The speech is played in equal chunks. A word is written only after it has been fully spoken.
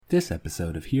This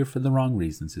episode of Here for the Wrong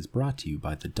Reasons is brought to you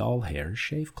by the Doll Hair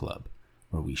Shave Club,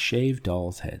 where we shave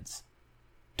dolls' heads.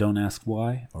 Don't ask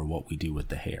why or what we do with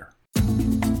the hair. That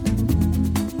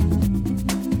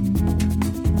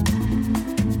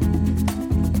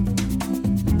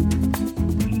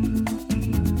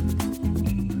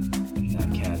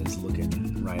cat is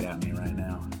looking right at me right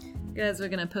now. Guys, we're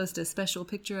going to post a special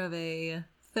picture of a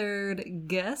third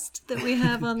guest that we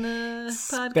have on the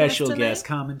podcast Special tonight. guest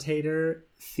commentator,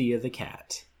 Thea the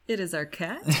cat. It is our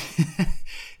cat.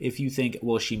 If you think,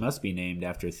 well, she must be named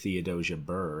after Theodosia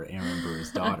Burr, Aaron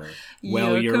Burr's daughter.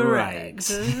 You're right.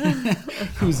 correct.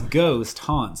 Whose ghost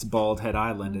haunts Bald Head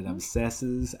Island and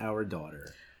obsesses our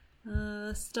daughter.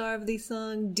 Star of the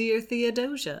song Dear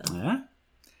Theodosia. Yeah?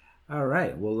 All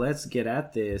right. Well, let's get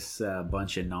at this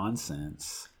bunch of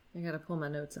nonsense. I got to pull my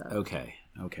notes up. Okay.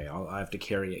 I have to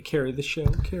carry it. Carry the show.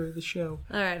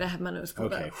 All right, I have my notes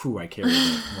pulled up. Okay. Whew, I carried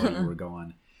it while you were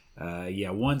gone.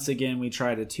 Once again, we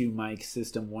tried a 2-mic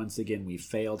system. Once again, we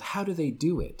failed. How do they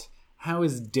do it? How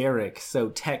is Derek so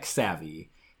tech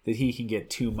savvy that he can get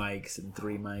 2 mics and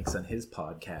 3 mics on his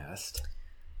podcast?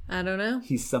 I don't know.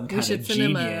 He's some kind of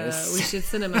genius. We should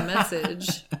send him a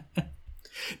message.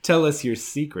 Tell us your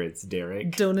secrets,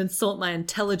 Derek. Don't insult my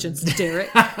intelligence,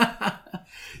 Derek.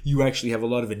 You actually have a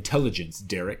lot of intelligence,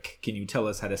 Derek. Can you tell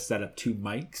us how to set up 2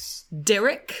 mics?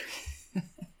 Derek?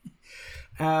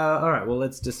 All right, well,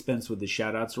 let's dispense with the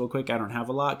shout-outs real quick. I don't have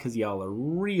a lot because y'all are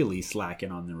really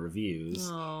slacking on the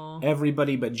reviews. Aww.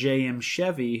 Everybody but JM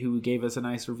Chevy, who gave us a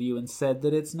nice review and said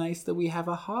that it's nice that we have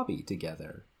a hobby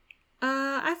together.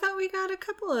 I thought we got a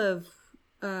couple of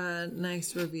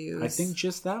nice reviews. I think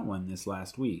just that one this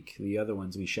last week. The other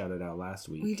ones we shouted out last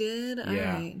week. We did? All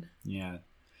right. Yeah.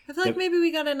 I feel like maybe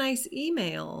we got a nice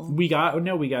email. We got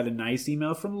a nice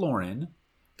email from Lauren,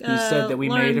 who said that we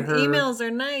Lauren, made her... emails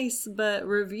are nice, but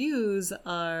reviews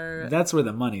are... That's where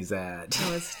the money's at.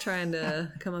 I was trying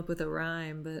to come up with a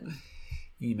rhyme, but...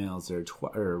 Emails are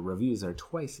reviews are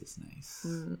twice as nice.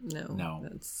 No,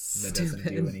 that's that stupid.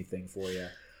 doesn't do anything for you.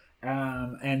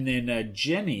 And then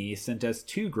Jenny sent us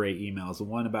 2 great emails.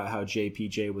 One about how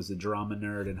JPJ was a drama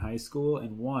nerd in high school,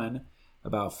 and one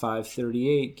about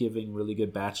 538 giving really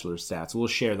good bachelor stats. We'll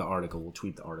share the article. We'll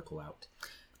tweet the article out.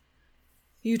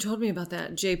 You told me about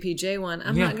that JPJ one.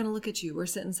 I'm not going to look at you. We're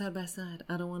sitting side by side.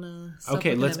 I don't want to.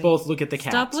 Okay, let's both look at the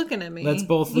cat. Stop looking at me. Let's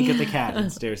both look at the cat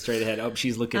and stare straight ahead. Oh,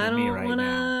 she's looking at me right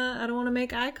now. I don't want to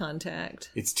make eye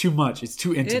contact. It's too much. It's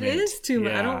too intimate. It is too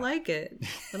much. I don't like it.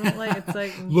 I don't like it. It's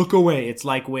like look away. It's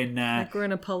like when like we're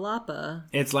in a palapa.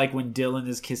 It's like when Dylan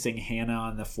is kissing Hannah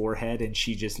on the forehead and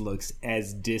she just looks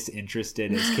as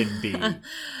disinterested as can be.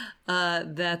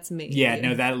 That's me. Yeah,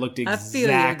 no, that looked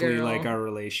exactly like our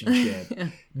relationship. Yeah.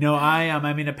 No,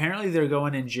 I mean, apparently they're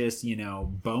going and just,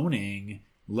 boning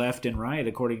left and right,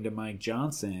 according to Mike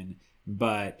Johnson.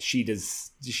 But she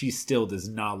still does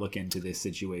not look into this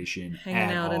situation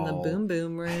hanging out all. In the boom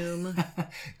boom room.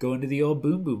 Going to the old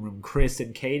boom boom room. Chris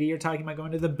and Katie are talking about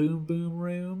going to the boom boom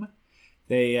room.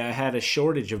 They had a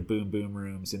shortage of boom boom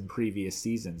rooms in previous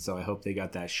seasons, so I hope they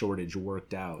got that shortage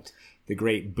worked out. The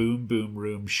great boom boom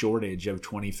room shortage of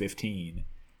 2015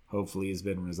 hopefully has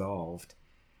been resolved.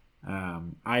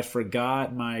 I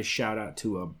forgot my shout out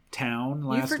to a town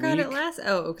last week. You forgot it last?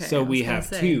 Oh, okay. So we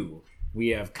have 2.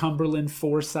 We have Cumberland,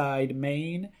 Forside,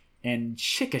 Maine, and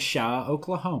Chickasha,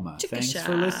 Oklahoma. Thanks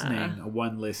for listening.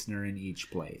 1 listener in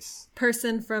each place.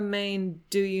 Person from Maine,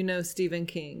 do you know Stephen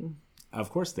King? Of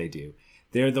course they do.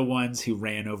 They're the ones who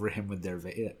ran over him with their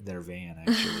van,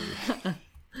 actually.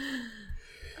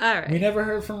 All right. We never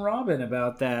heard from Robin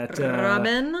about that.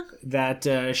 Robin?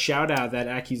 That shout-out, that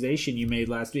accusation you made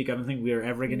last week. I don't think we are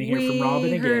ever going to hear from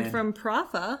Robin again. We heard from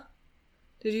Profa.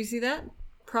 Did you see that?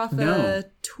 Profa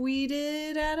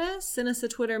tweeted at us, sent us a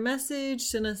Twitter message,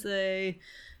 sent us a...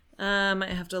 I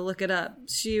might have to look it up.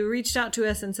 She reached out to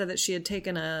us and said that she had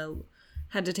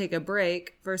to take a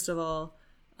break. First of all,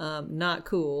 not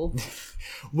cool.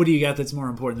 What do you got that's more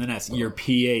important than us? Your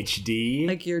PhD?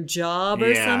 Like your job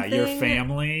or something? Yeah, your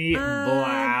family?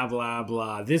 Blah, blah,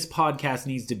 blah. This podcast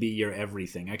needs to be your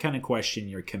everything. I kind of question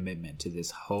your commitment to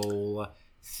this whole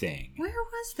thing. Where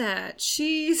was that?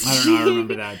 I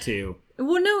remember that too.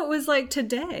 Well, no, it was like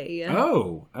today.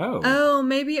 Oh,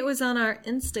 maybe it was on our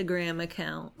Instagram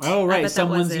account. Oh, right.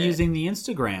 Someone's using the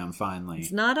Instagram finally.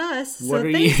 It's not us. What so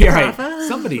are thanks, you? Rafa. Right.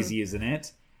 Somebody's using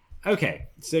it. Okay,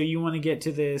 so you want to get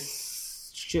to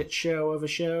this shit show of a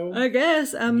show? I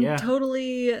guess I'm done.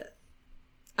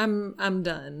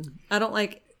 I don't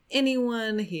like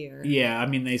anyone here. Yeah, I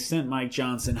mean, they sent Mike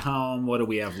Johnson home. What do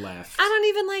we have left? I don't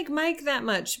even like Mike that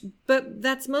much, but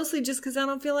that's mostly just because I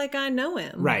don't feel like I know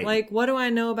him. Right. Like, what do I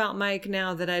know about Mike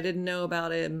now that I didn't know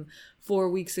about him 4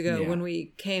 weeks ago when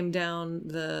we came down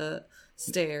the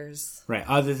stairs? Right,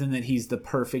 other than that he's the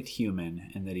perfect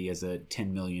human and that he has a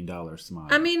 $10 million smile.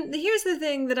 I mean, here's the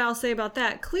thing that I'll say about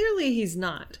that. Clearly he's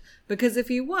not. Because if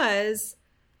he was,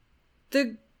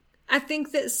 I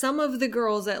think that some of the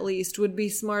girls at least would be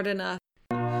smart enough.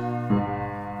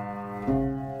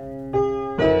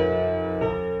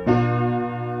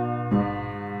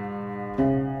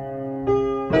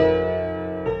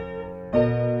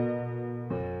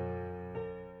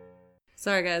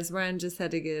 Sorry guys, Ryan just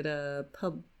had to get a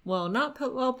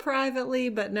privately,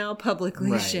 but now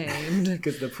publicly shamed.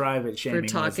 Because the private shaming for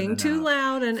talking too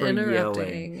loud and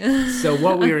interrupting. So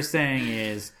what we were saying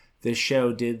is the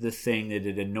show did the thing that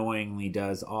it annoyingly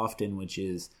does often, which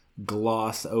is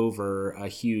gloss over a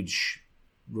huge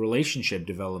relationship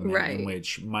development in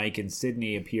which Mike and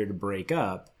Sydney appear to break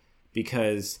up,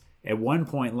 because at one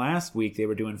point last week they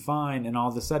were doing fine, and all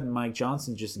of a sudden Mike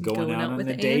Johnson's just going out on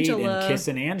the date and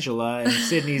kissing Angela, and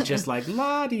Sydney's just like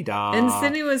la-di-da. And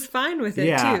Sydney was fine with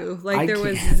it too. Like there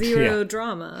was zero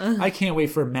drama. I can't wait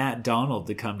for Matt Donald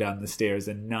to come down the stairs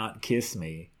and not kiss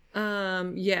me. But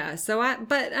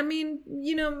I mean,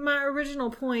 you know, my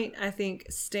original point I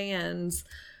think stands.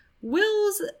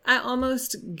 Will's, I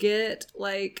almost get,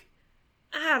 like,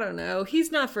 I don't know,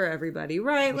 he's not for everybody,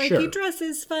 right? Like, he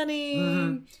dresses funny.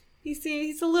 Mm-hmm.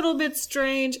 He's a little bit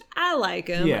strange. I like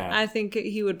him. Yeah. I think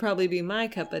he would probably be my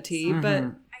cup of tea, but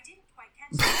I didn't quite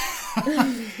catch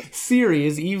that. Siri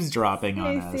is eavesdropping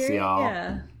on us, Siri, y'all.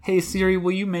 Yeah. Hey, Siri,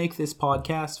 will you make this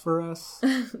podcast for us?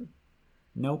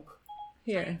 Nope.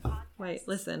 Here. Wait,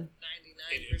 listen.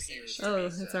 99%. Oh,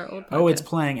 it's our old podcast. Oh, it's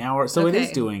playing so it is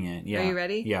doing it. Yeah. Are you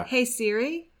ready? Yeah. Hey,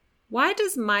 Siri, why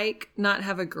does Mike not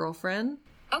have a girlfriend?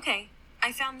 Okay,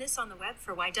 I found this on the web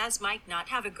for why does Mike not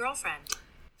have a girlfriend.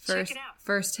 Check it out.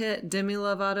 First hit, Demi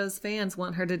Lovato's fans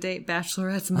want her to date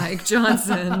Bachelorette's Mike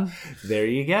Johnson. There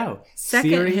you go.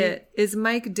 Second hit, is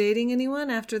Mike dating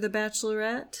anyone after the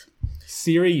Bachelorette?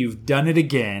 Siri, you've done it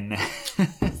again.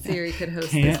 Siri could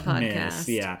host this podcast. Miss.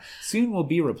 Yeah. Soon we'll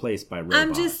be replaced by robots.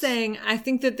 I'm just saying, I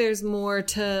think that there's more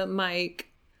to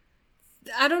Mike.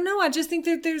 I don't know. I just think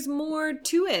that there's more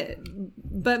to it.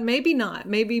 But maybe not.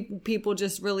 Maybe people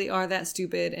just really are that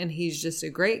stupid and he's just a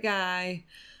great guy.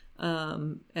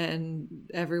 And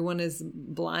everyone is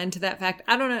blind to that fact.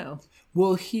 I don't know.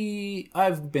 Well,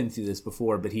 I've been through this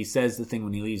before, but he says the thing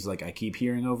when he leaves, like, I keep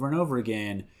hearing over and over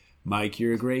again, Mike,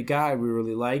 you're a great guy. We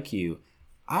really like you.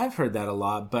 I've heard that a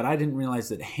lot, but I didn't realize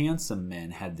that handsome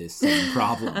men had this same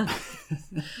problem.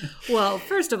 Well,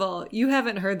 first of all, you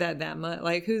haven't heard that much.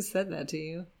 Like, who said that to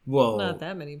you? Well, not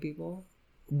that many people.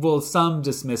 Well, some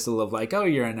dismissal of like, oh,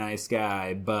 you're a nice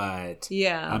guy, but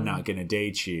I'm not going to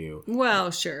date you.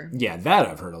 Well, sure. Yeah, that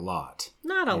I've heard a lot.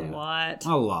 Not a lot.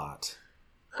 A lot.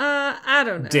 I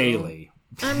don't know. Daily.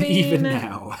 I mean, even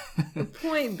now. The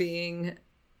point being,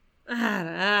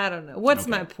 I don't know. What's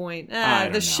my point?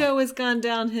 The show has gone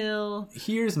downhill.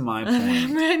 Here's my point.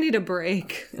 I need a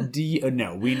break.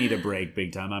 No, we need a break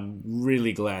big time. I'm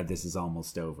really glad this is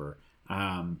almost over.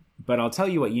 But I'll tell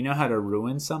you what, you know how to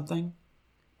ruin something?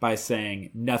 By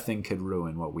saying nothing could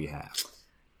ruin what we have.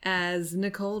 As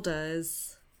Nicole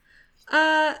does.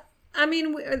 I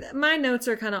mean, my notes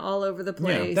are kind of all over the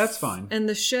place. Yeah, that's fine. And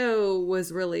the show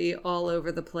was really all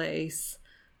over the place.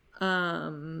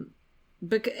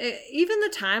 But even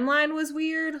the timeline was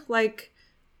weird. Like,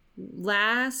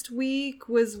 last week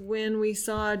was when we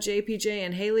saw JPJ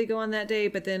and Haley go on that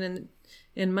date, but then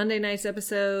in Monday night's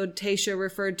episode, Tayshia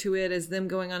referred to it as them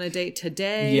going on a date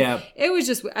today. Yeah. It was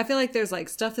just, I feel like there's like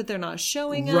stuff that they're not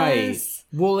showing us. Right.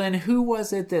 Well, and who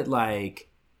was it that like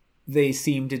they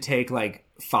seemed to take like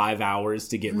 5 hours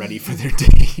to get ready for their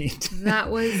date? That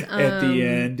was at the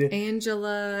end.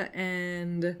 Angela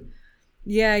and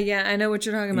yeah, I know what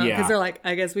you're talking about. Because they're like,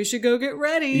 I guess we should go get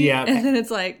ready. Yeah. And then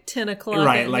it's like 10 o'clock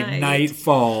right, at like night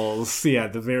falls. Yeah,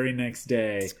 the very next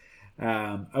day.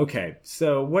 Okay,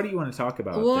 so what do you want to talk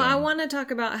about? Well, then? I want to talk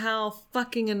about how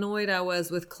fucking annoyed I was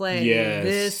with Clay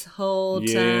this whole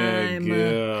time.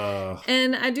 Yeah.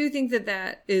 And I do think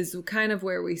that is kind of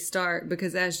where we start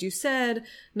because, as you said,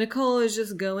 Nicole is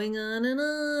just going on and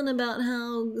on about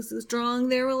how strong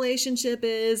their relationship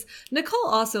is. Nicole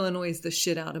also annoys the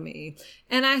shit out of me.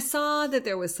 And I saw that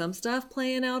there was some stuff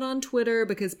playing out on Twitter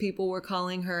because people were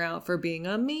calling her out for being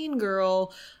a mean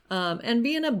girl. And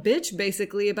being a bitch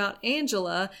basically about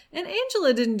Angela, and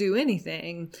Angela didn't do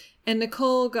anything. And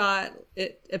Nicole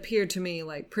it appeared to me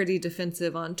like pretty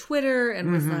defensive on Twitter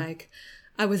and was like,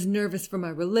 I was nervous for my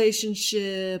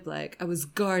relationship. Like, I was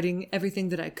guarding everything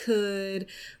that I could.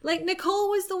 Like, Nicole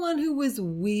was the one who was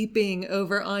weeping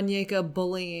over Anyeka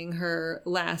bullying her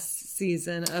last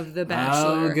season of The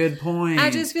Bachelor. Oh, good point. I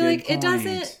just feel like it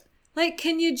doesn't... Like,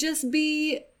 can you just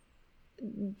be...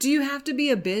 Do you have to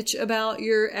be a bitch about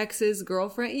your ex's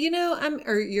girlfriend? You know,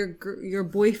 or your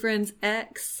boyfriend's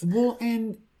ex? Well,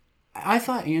 and I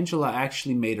thought Angela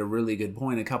actually made a really good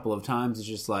point a couple of times. It's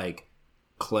just like,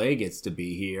 Clay gets to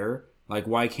be here. Like,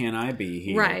 why can't I be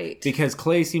here? Right. Because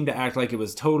Clay seemed to act like it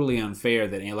was totally unfair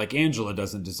that, like, Angela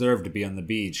doesn't deserve to be on the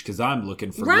beach because I'm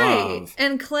looking for love.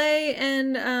 And Clay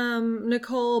and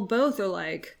Nicole both are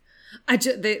like,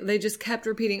 they just kept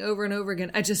repeating over and over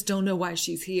again, I just don't know why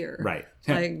she's here. Right.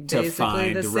 Like, to basically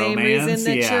find the same romance. reason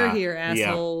that you're here,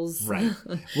 assholes. Yeah. Right.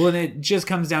 Well, and it just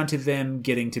comes down to them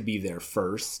getting to be there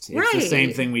first. It's the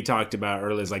same thing we talked about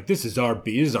earlier. It's like, this is our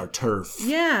turf.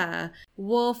 Yeah.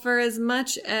 Well, for as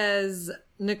much as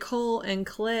Nicole and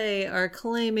Clay are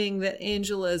claiming that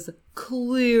Angela's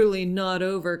clearly not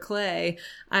over Clay,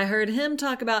 I heard him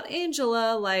talk about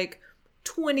Angela like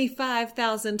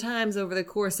 25,000 times over the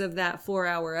course of that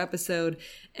 4-hour episode.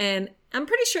 And I'm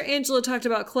pretty sure Angela talked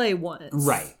about Clay once.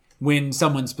 Right. When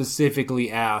someone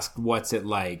specifically asked, what's it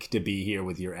like to be here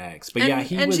with your ex? But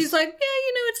and she's like,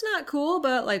 yeah, it's not cool,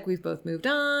 but like, we've both moved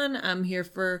on. I'm here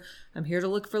to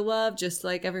look for love just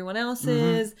like everyone else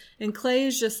is. And Clay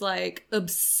is just like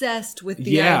obsessed with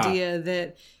the idea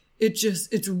that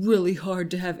it's really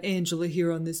hard to have Angela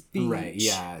here on this beach. Right,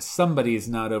 yeah. Somebody's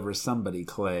not over somebody,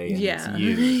 Clay, and it's you.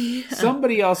 Yeah.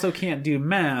 Somebody also can't do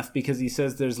math because he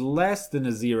says there's less than a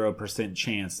 0%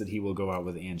 chance that he will go out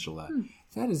with Angela.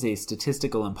 That is a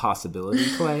statistical impossibility,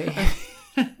 Clay.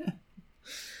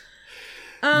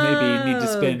 Maybe you need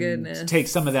to take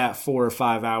some of that 4 or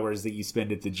 5 hours that you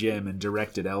spend at the gym and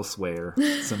direct it elsewhere.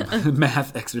 Some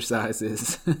math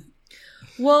exercises.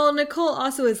 Well, Nicole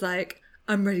also is like,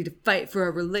 I'm ready to fight for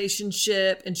a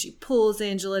relationship. And she pulls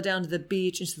Angela down to the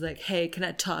beach and she's like, hey, can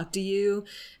I talk to you?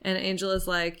 And Angela's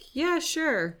like, yeah,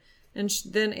 sure. And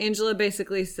then Angela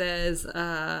basically says,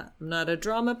 I'm not a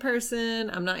drama person.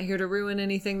 I'm not here to ruin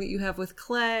anything that you have with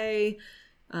Clay.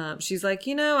 She's like,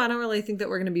 I don't really think that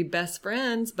we're going to be best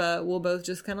friends, but we'll both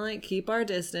just kind of like keep our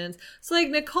distance. So like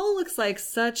Nicole looks like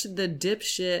such the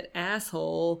dipshit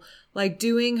asshole, like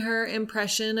doing her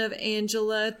impression of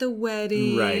Angela at the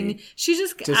wedding. Right.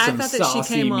 I thought that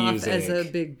she came off as a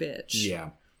big bitch. Yeah.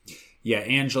 Yeah.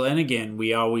 Angela. And again, we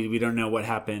don't know what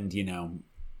happened,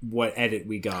 what edit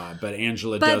we got, but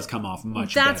Angela does come off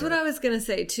much better. That's what I was going to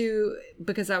say too,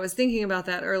 because I was thinking about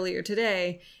that earlier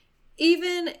today.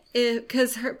 Even if,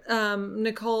 because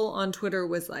Nicole on Twitter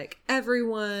was like,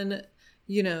 everyone,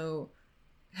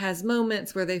 has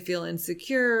moments where they feel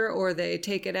insecure or they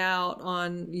take it out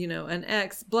on, an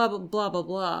ex, blah, blah, blah,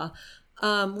 blah,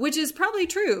 blah, which is probably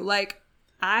true. Like,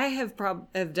 I have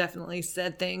definitely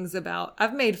said things about,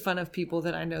 I've made fun of people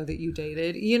that I know that you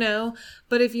dated,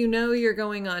 but if you're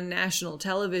going on national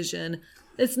television,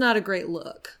 it's not a great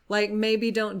look. Like,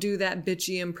 maybe don't do that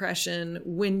bitchy impression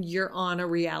when you're on a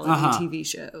reality TV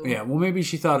show. Yeah, well, maybe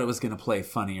she thought it was going to play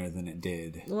funnier than it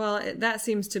did. Well, that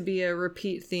seems to be a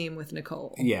repeat theme with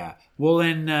Nicole. Yeah. Well,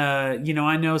 and,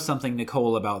 I know something,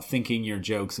 Nicole, about thinking your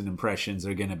jokes and impressions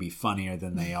are going to be funnier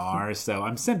than they are, so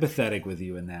I'm sympathetic with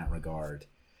you in that regard.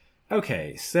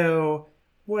 Okay, so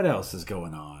what else is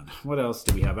going on? What else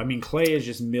do we have? I mean, Clay is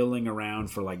just milling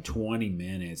around for like 20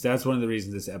 minutes. That's one of the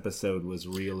reasons this episode was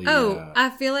really... I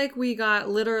feel like we got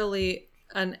literally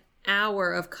an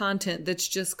hour of content that's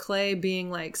just Clay being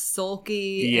like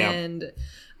sulky and...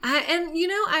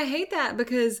 I hate that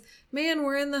because, man,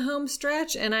 we're in the home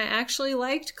stretch and I actually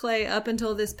liked Clay up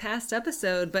until this past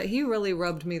episode, but he really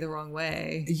rubbed me the wrong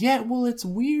way. Yeah, well, it's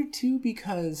weird too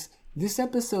because... This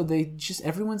episode,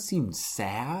 everyone seemed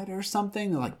sad or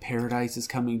something. Like Paradise is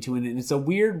coming to an end. It's a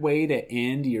weird way to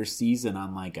end your season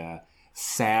on like a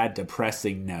sad,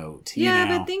 depressing note.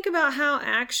 But think about how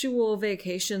actual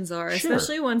vacations are,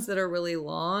 especially ones that are really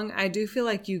long. I do feel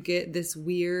like you get this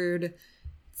weird...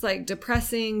 It's like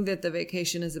depressing that the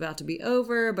vacation is about to be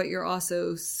over, but you're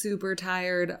also super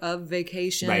tired of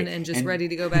vacation and just ready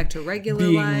to go back to regular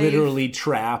life. Being literally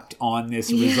trapped on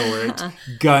this resort.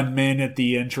 Gunmen at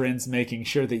the entrance making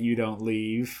sure that you don't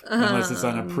leave unless it's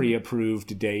on a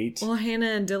pre-approved date. Well,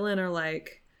 Hannah and Dylan are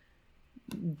like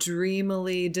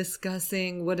dreamily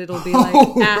discussing what it'll be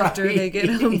like after they get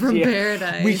home from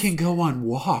Paradise. We can go on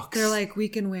walks. They're like, we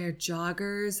can wear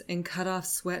joggers and cut off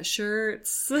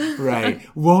sweatshirts. Right.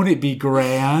 Won't it be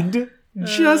grand?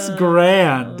 Just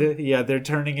grand. Yeah, they're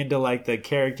turning into like the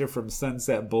character from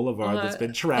Sunset Boulevard that's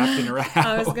been trapped in her house.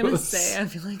 I was gonna say, I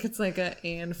feel like it's like a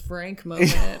Anne Frank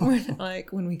moment, when,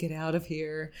 like when we get out of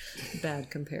here. Bad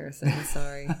comparison.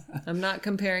 Sorry, I'm not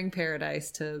comparing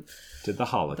Paradise to the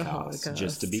Holocaust.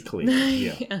 Just to be clear.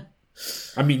 Yeah.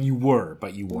 I mean, you were,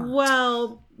 but you weren't.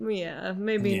 Well, yeah,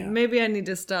 maybe I need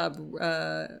to stop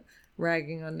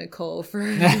ragging on Nicole for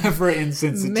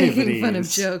insensitivities, making fun of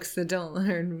jokes that don't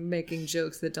learn, making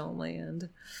jokes that don't land.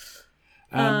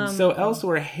 So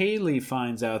elsewhere, Haley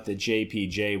finds out that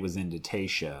JPJ was into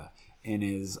Tayshia and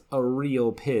is a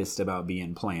real pissed about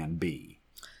being Plan B.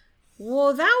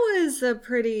 Well, that was a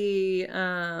pretty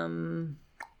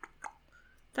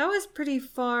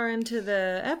far into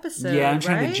the episode. Yeah, I'm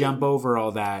trying to jump over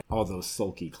all those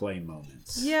sulky Clay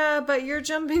moments. Yeah, but you're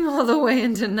jumping all the way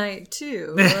into night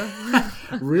 2.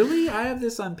 Really? I have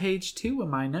this on page 2 of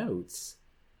my notes.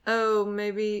 Oh,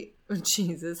 maybe.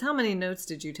 Jesus, how many notes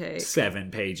did you take?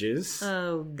 7 pages.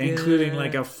 Oh, good. Including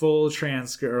like a full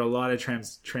transcript or a lot of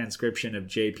transcription of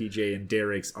JPJ and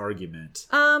Derek's argument.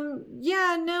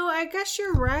 Yeah, no, I guess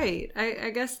you're right. I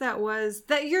guess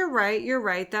you're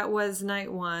right. That was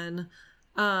night 1.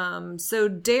 So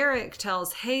Derek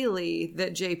tells Haley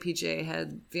that JPJ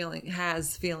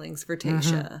has feelings for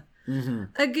Tayshia. Mm-hmm.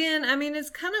 Again, I mean,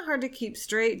 it's kind of hard to keep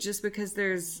straight just because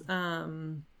there's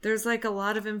like a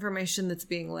lot of information that's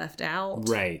being left out.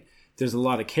 Right. There's a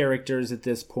lot of characters at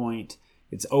this point.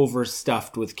 It's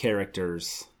overstuffed with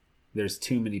characters. There's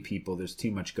too many people. There's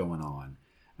too much going on.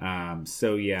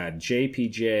 So yeah,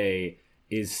 JPJ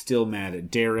is still mad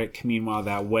at Derek. Meanwhile,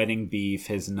 that wedding beef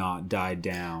has not died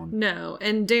down. No,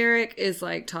 and Derek is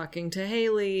like talking to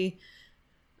Haley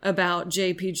about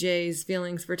JPJ's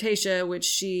feelings for Tayshia, which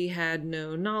she had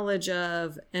no knowledge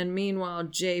of. And meanwhile,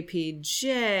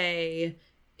 JPJ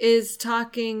is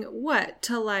talking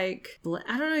to like,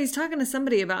 I don't know, he's talking to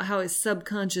somebody about how his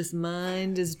subconscious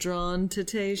mind is drawn to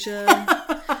Tayshia.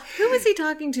 Who was he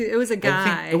talking to? It was a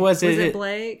guy. Was it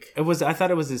Blake? I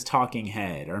thought it was his talking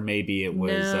head, or maybe it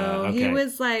was. No, okay. He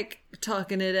was like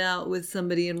talking it out with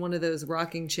somebody in one of those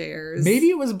rocking chairs. Maybe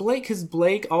it was Blake, because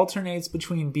Blake alternates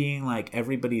between being like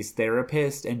everybody's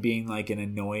therapist and being like an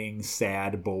annoying,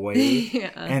 sad boy,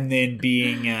 and then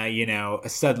being,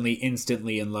 suddenly,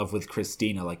 instantly in love with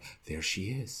Christina. Like, there she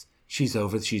is. She's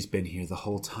been here the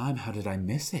whole time. How did I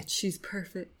miss it? She's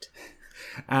perfect.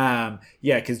 Because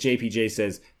JPJ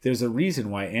says there's a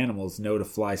reason why animals know to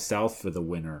fly south for the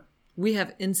winter. We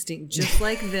have instinct just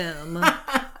like them.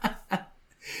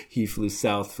 He flew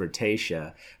south for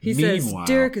Tayshia. He says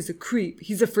Derek is a creep.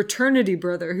 He's a fraternity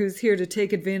brother who's here to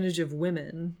take advantage of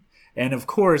women. And of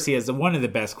course, he has one of the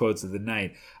best quotes of the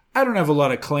night. I don't have a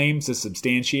lot of claims to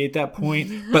substantiate that point,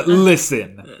 but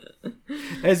listen.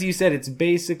 As you said, it's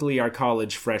basically our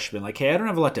college freshman. Like, hey, I don't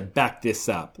have a lot to back this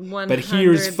up, 100%. But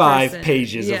here's 5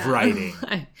 pages of writing.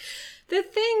 The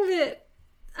thing that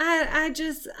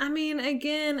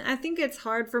again, I think it's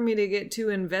hard for me to get too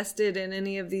invested in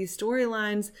any of these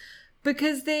storylines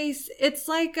because it's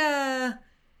like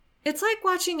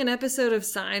watching an episode of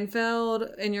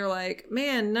Seinfeld and you're like,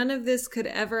 man, none of this could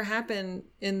ever happen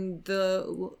in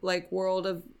the like world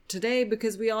of today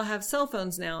because we all have cell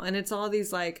phones now. And it's all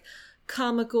these like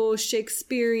comical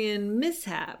Shakespearean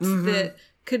mishaps that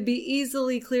could be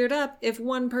easily cleared up if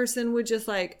one person would just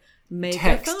like make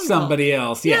text a phone somebody call.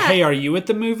 Else. Yeah. Hey, are you at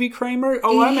the movie, Kramer?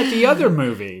 Oh, I'm at the other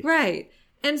movie. Right.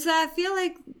 And so I feel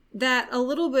like that a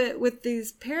little bit with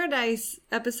these Paradise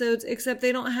episodes, except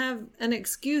they don't have an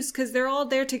excuse because they're all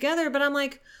there together. But I'm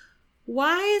like,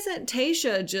 why isn't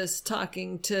Tayshia just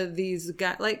talking to these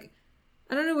guys? Like,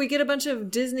 I don't know. We get a bunch of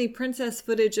Disney princess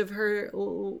footage of her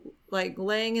like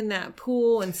laying in that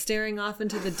pool and staring off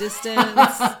into the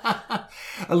distance.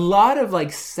 A lot of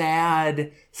like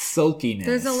sad sulkiness.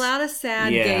 There's a lot of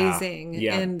sad gazing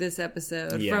in this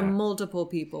episode from multiple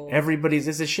people.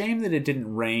 It's a shame that it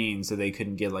didn't rain so they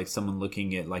couldn't get like someone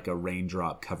looking at like a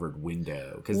raindrop covered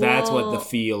window, because that's what the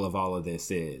feel of all of this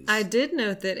is. I did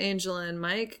note that Angela and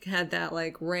Mike had that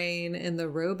like rain in the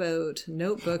rowboat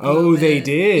notebook moment. They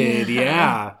did.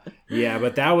 Yeah,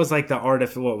 but that was like the art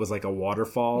of what was like a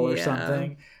waterfall or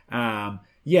something. So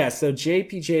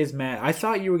JPJ is mad. I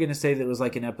thought you were going to say that it was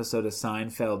like an episode of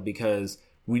Seinfeld, because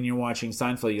when you're watching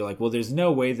Seinfeld, you're like, well, there's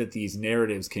no way that these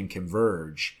narratives can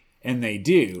converge. And they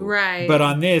do. Right. But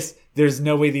on this, there's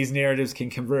no way these narratives can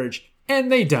converge.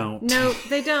 And they don't. No,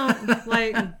 they don't.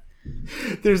 Like,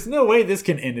 there's no way this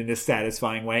can end in a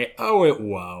satisfying way. Oh, it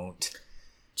won't.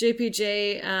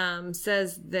 JPJ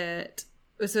says that,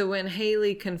 so when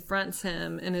Haley confronts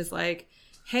him and is like,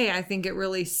 hey, I think it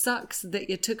really sucks that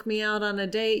you took me out on a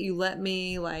date. You let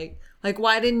me like Like,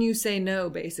 why didn't you say no,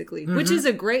 basically? Which is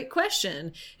a great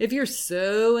question. If you're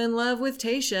so in love with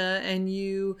Tayshia and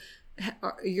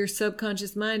your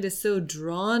subconscious mind is so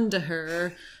drawn to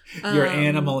her. Your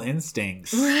animal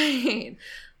instincts. Right.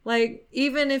 Like,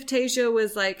 even if Tayshia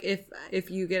was like,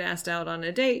 if you get asked out on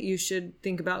a date, you should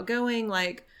think about going.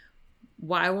 Like,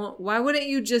 why wouldn't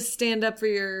you just stand up for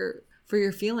your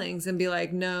feelings and be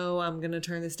like, no, I'm going to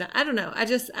turn this down? I don't know.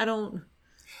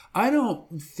 I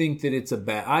don't think that it's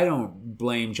I don't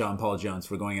blame John Paul Jones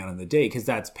for going out on the date, because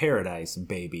that's paradise,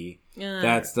 baby.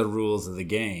 That's the rules of the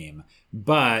game.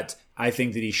 But I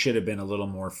think that he should have been a little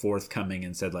more forthcoming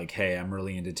and said, like, hey, I'm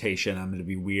really into Tayshia and I'm going to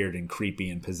be weird and creepy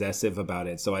and possessive about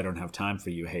it, so I don't have time for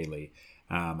you, Haley.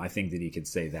 I think that he could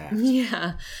say that.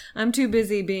 Yeah. I'm too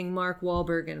busy being Mark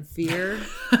Wahlberg in Fear.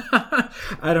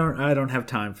 I don't have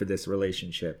time for this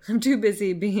relationship. I'm too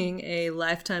busy being a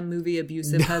Lifetime movie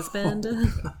abusive husband.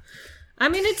 I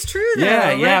mean, it's true, though.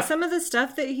 Yeah. Like, some of the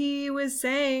stuff that he was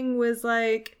saying was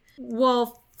like,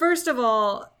 well, first of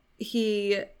all,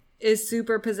 he is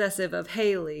super possessive of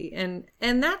Haley. And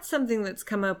that's something that's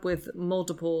come up with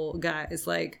multiple guys.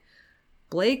 Like,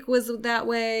 Blake was that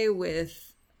way with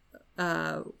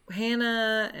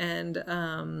Hannah, and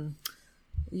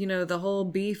the whole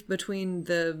beef between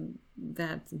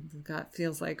that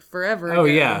feels like forever ago. Oh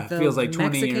yeah, feels like 20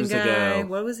 Mexican years guy. ago.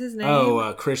 What was his name?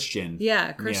 Oh, Christian.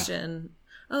 Yeah, Christian.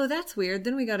 Yeah. Oh, that's weird.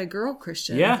 Then we got a girl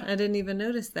Christian. Yeah, I didn't even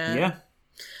notice that. Yeah.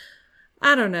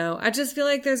 I don't know. I just feel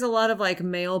like there's a lot of like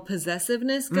male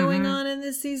possessiveness going on in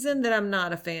this season that I'm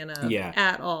not a fan of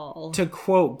at all. To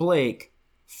quote Blake,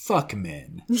 "Fuck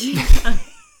men." Yeah.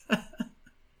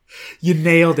 You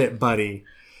nailed it, buddy.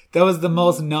 That was the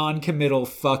most non-committal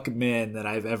fuck men that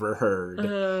I've ever heard.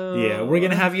 Yeah, we're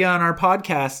going to have you on our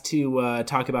podcast to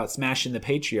talk about smashing the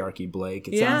patriarchy, Blake.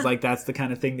 It sounds like that's the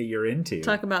kind of thing that you're into.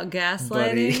 Talk about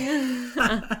gaslighting.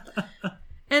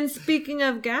 And speaking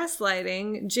of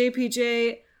gaslighting,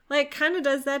 JPJ kind of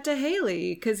does that to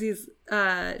Haley, because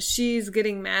she's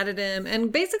getting mad at him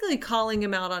and basically calling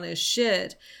him out on his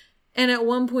shit. And at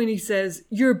one point he says,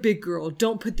 "You're a big girl.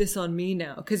 Don't put this on me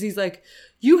now." Because he's like,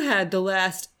 "You had the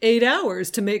last 8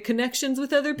 hours to make connections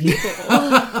with other people."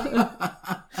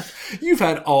 You've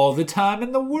had all the time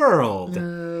in the world.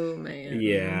 Oh, man.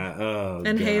 Yeah. Oh,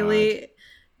 and God. Haley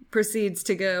proceeds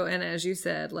to go, and as you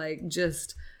said,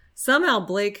 just somehow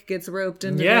Blake gets roped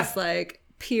into this,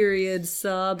 period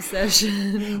sob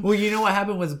session. Well, you know what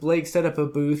happened was Blake set up a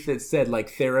booth that said,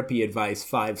 therapy advice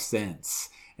 5 cents.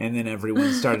 And then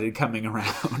everyone started coming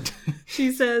around.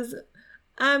 She says,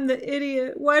 "I'm the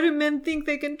idiot. Why do men think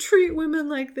they can treat women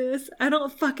like this? I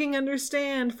don't fucking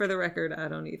understand." For the record, I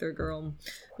don't either, girl.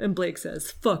 And Blake says,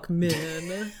 "Fuck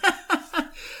men."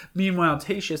 Meanwhile,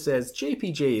 Tayshia says,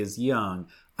 JPJ is young.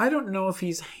 I don't know if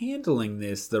he's handling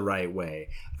this the right way.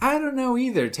 I don't know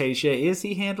either, Tayshia. Is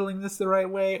he handling this the right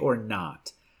way or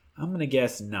not? I'm going to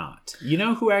guess not. You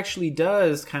know who actually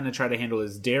does kind of try to handle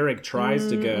this? Derek tries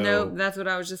to go... No, that's what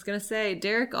I was just going to say.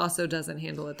 Derek also doesn't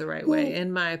handle it the right way,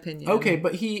 in my opinion. Okay,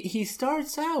 but he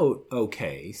starts out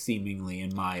okay, seemingly,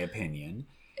 in my opinion.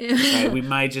 We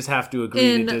might just have to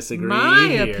agree to disagree my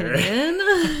here.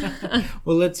 Opinion.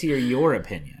 Well, let's hear your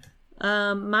opinion.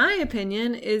 My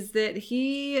opinion is that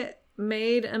he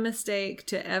made a mistake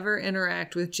to ever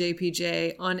interact with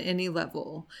JPJ on any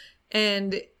level.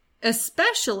 And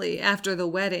especially after the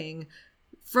wedding,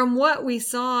 from what we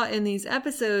saw in these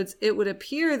episodes, it would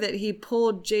appear that he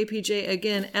pulled JPJ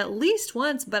again at least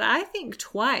once, but I think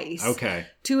twice. Okay.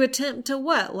 To attempt to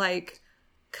what?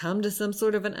 Come to some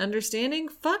sort of an understanding?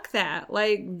 Fuck that.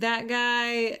 That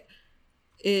guy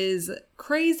is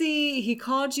crazy. He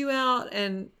called you out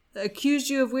and accused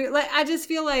you of weird... I just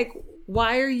feel like,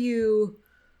 why are you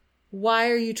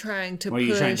trying to push... Are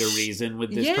you trying to reason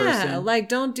with this person? Yeah,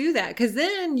 don't do that. Because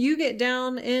then you get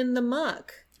down in the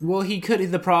muck. Well, he could...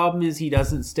 The problem is he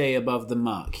doesn't stay above the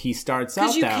muck. He starts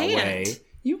out that way.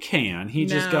 You can. He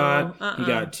just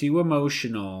got too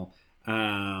emotional.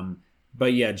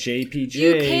 But yeah, JPJ...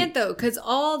 You can't, though, because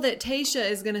all that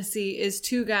Tayshia is going to see is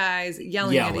two guys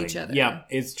yelling at each other. Yeah,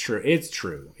 it's true. It's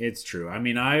true. I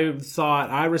mean,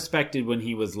 I respected when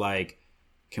he was like,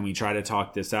 can we try to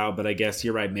talk this out? But I guess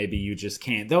you're right. Maybe you just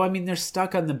can't. Though, I mean, they're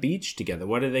stuck on the beach together.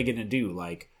 What are they going to do?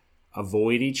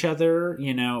 Avoid each other,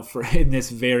 for in this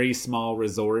very small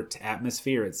resort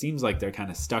atmosphere? It seems like they're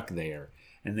kind of stuck there,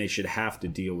 and they should have to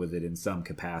deal with it in some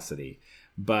capacity.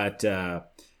 But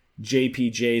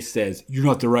JPJ says, "You're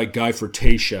not the right guy for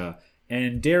Tayshia."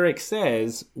 And Derek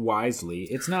says, wisely,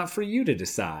 "It's not for you to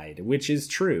decide," which is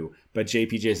true. But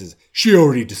JPJ says, "She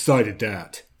already decided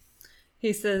that."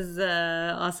 He says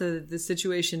also that the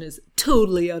situation is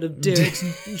totally out of Derek's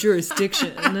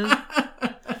jurisdiction.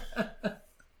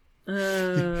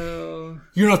 Oh.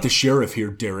 You're not the sheriff here,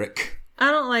 Derek.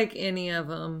 I don't like any of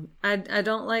them. I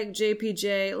don't like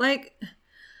JPJ. Like,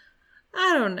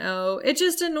 I don't know. It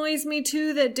just annoys me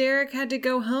too that Derek had to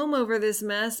go home over this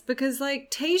mess because,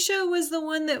 like, Tayshia was the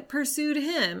one that pursued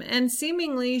him, and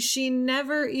seemingly she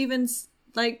never even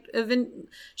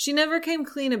she never came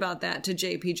clean about that to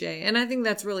JPJ, and I think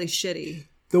that's really shitty.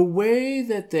 The way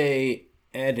that they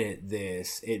edit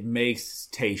this, it makes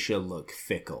Tayshia look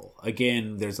fickle.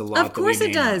 Again, there's a lot of course that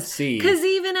we it may does. not see. Because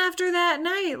even after that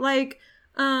night, like,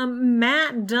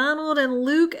 Matt, Donald, and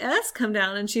Luke S. come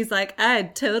down, and she's like,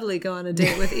 I'd totally go on a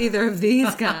date with either of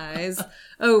these guys.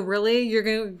 Oh, really? You're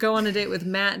going to go on a date with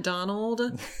Matt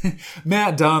Donald?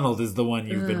 Matt Donald is the one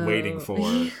you've been waiting for.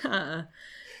 Yeah.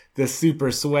 The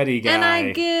super sweaty guy. And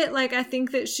I get, like, I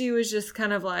think that she was just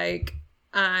kind of like,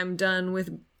 I'm done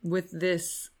with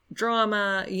this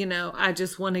drama. You know, I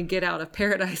just want to get out of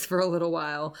paradise for a little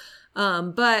while.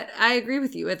 But I agree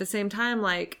with you. At the same time,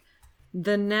 like,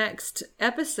 the next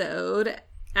episode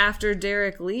after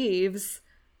Derek leaves,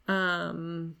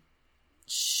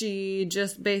 she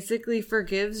just basically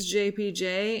forgives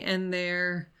JPJ, and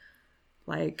they're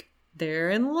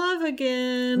in love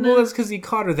again. Well, it's because he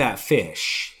caught her that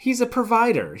fish. He's a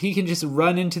provider. He can just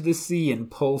run into the sea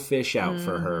and pull fish out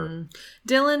for her.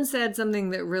 Dylan said something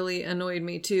that really annoyed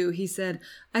me too. He said,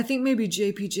 I think maybe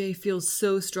JPJ feels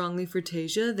so strongly for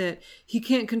Tayshia that he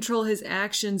can't control his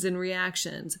actions and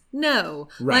reactions. No.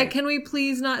 Right. Like, can we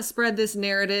please not spread this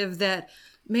narrative that,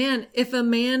 man, if a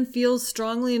man feels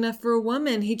strongly enough for a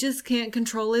woman, he just can't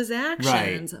control his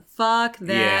actions. Right. Fuck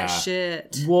that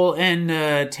shit. Well, and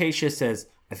Tayshia says,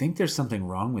 I think there's something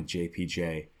wrong with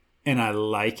JPJ. And I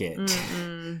like it.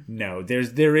 No,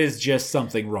 there is just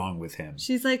something wrong with him.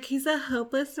 She's like, he's a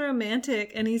hopeless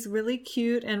romantic, and he's really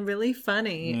cute and really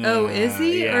funny. Oh, is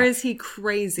he? Yeah. Or is he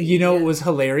crazy? You know what was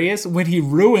hilarious? When he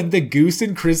ruined the Goose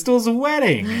and Crystal's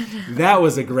wedding. That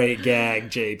was a great gag,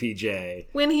 JPJ.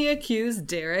 When he accused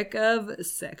Derek of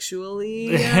sexually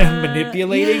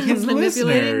manipulating his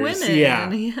manipulating listeners.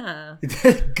 women. Yeah.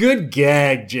 Good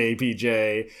gag,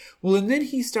 JPJ. Well, and then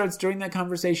he starts, during that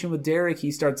conversation with Derek,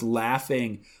 he starts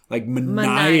laughing like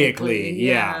maniacally.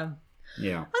 Yeah.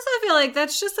 Also, I feel like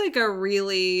that's just like a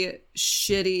really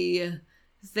shitty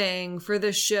thing for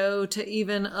the show to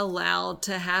even allow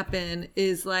to happen,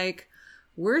 is like,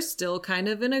 we're still kind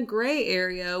of in a gray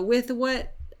area with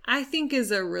what I think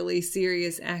is a really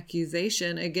serious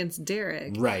accusation against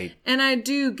Derek. Right. And I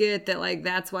do get that, like,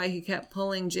 that's why he kept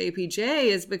pulling JPJ,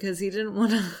 is because he didn't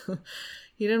want to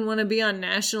he didn't want to be on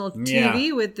national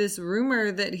TV with this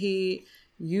rumor that he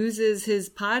uses his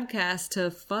podcast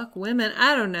to fuck women.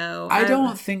 I don't know. I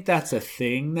don't think that's a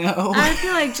thing, though. I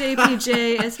feel like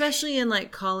JPJ, especially in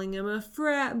like calling him a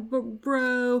frat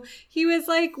bro, he was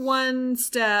like one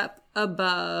step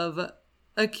above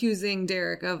accusing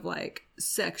Derek of like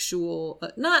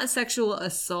not sexual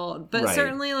assault, but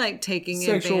certainly like taking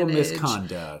sexual advantage.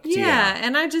 misconduct. Yeah,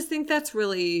 and I just think that's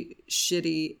really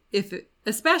shitty,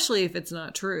 especially if it's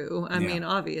not true. I mean,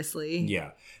 obviously.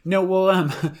 Yeah. No, well,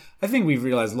 I think we've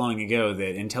realized long ago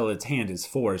that until its hand is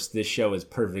forced, this show is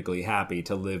perfectly happy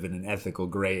to live in an ethical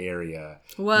gray area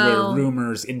where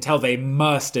rumors, until they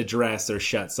must address or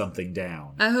shut something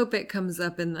down. I hope it comes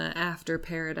up in the After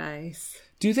Paradise.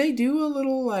 Do they do a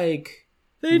little, like,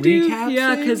 they do, recap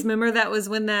yeah, thing? because remember that was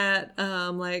when that,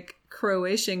 like,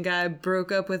 Croatian guy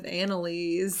broke up with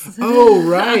Annalise. Oh,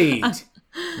 right.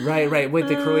 Right. Wait,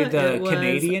 the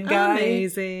Canadian guy?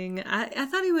 Amazing. I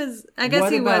thought he was, I guess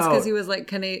he was, because he was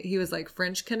like, he was like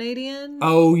French Canadian.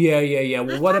 Oh, yeah.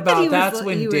 Well, what about, that's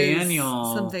when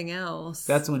Daniel. Something else.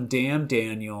 That's when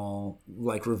Daniel,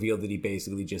 like, revealed that he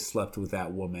basically just slept with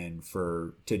that woman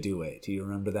to do it. Do you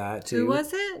remember that, too? Who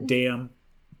was it?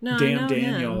 No,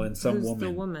 Daniel and some woman.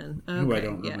 The woman? Okay, who I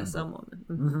don't remember. Yeah, some woman.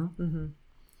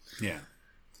 Mm-hmm. Yeah.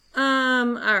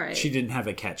 All right. She didn't have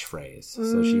a catchphrase,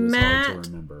 so she was hard to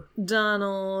remember.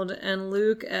 Donald and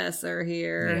Luke S. are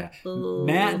here. Yeah.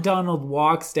 Matt Donald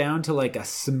walks down to like a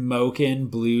smoking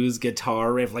blues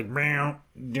guitar riff, like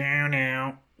down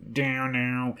now,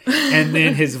 and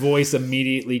then his voice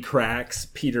immediately cracks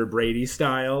Peter Brady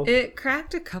style. It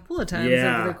cracked a couple of times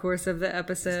over the course of the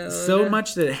episode. So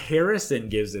much that Harrison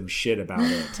gives him shit about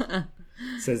it.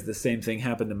 Says the same thing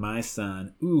happened to my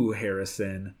son. Ooh,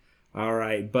 Harrison. All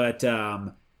right, but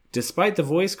despite the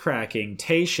voice cracking,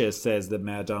 Tayshia says that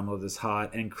Matt Donald is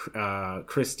hot, and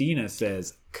Christina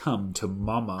says, come to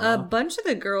mama. A bunch of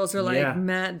the girls are like, Yeah.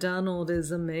 Matt Donald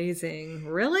is amazing.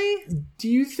 Really? Do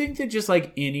you think that just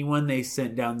like anyone they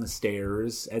sent down the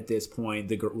stairs at this point,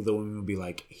 the woman would be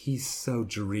like, he's so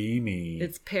dreamy.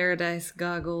 It's paradise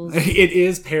goggles. It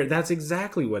is that's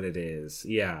exactly what it is.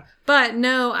 Yeah. But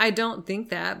no, I don't think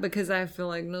that, because I feel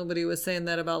like nobody was saying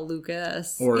that about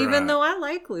Lucas. Or, even though I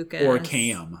like Lucas. Or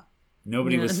Cam.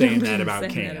 Nobody Yeah, was saying nobody that was about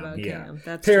saying Cam. that about Yeah. Cam.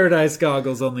 That's Paradise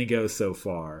goggles only go so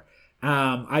far.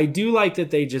 I do like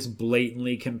that they just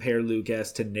blatantly compare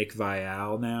Lucas to Nick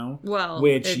Viall now. Well,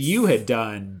 which it's- you had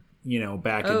done,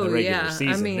 back in the regular season.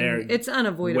 I mean, They're it's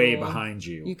unavoidable. way behind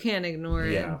you. You can't ignore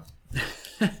it. Yeah.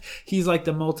 He's like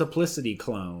the multiplicity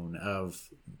clone of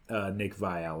Nick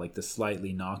Viall, like the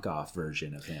slightly knockoff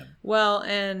version of him. Well,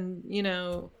 and,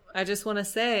 I just want to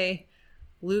say,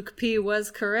 Luke P was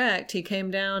correct. He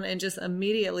came down and just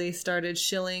immediately started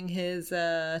shilling his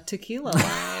tequila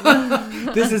line.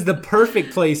 This is the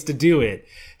perfect place to do it.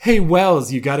 Hey,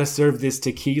 Wells, you got to serve this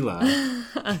tequila.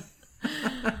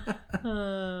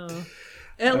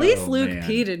 At least Luke man.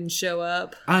 P didn't show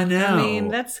up. I know. I mean,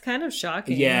 that's kind of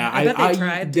shocking. Yeah, I bet they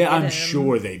tried to get I'm him.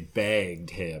 sure they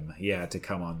begged him, to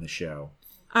come on the show.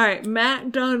 All right,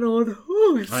 Matt Donald.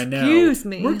 Ooh, I know. excuse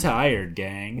me. We're tired,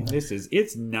 gang. It's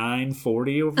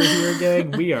 9:40 over here,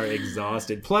 gang. We are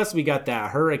exhausted. Plus, we got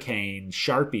that Hurricane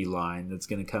Sharpie line that's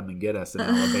going to come and get us in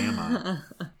Alabama.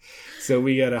 So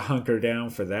we got to hunker down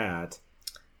for that.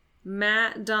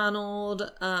 Matt Donald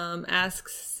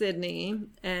asks Sydney,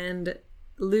 and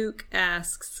Luke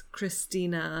asks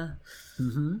Christina.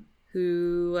 Mm-hmm.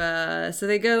 Who so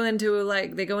they go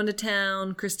into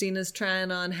town. Christina's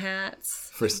trying on hats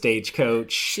for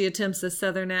Stagecoach. She attempts a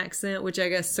southern accent, which I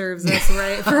guess serves us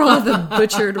right for all the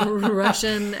butchered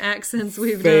Russian accents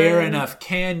we've done. Fair enough.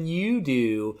 Can you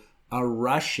do a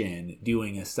Russian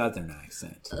doing a southern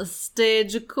accent?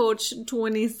 Stagecoach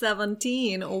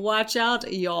 2017. Watch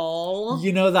out, y'all.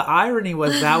 The irony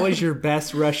was that was your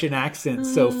best Russian accent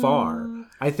so far.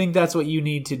 I think that's what you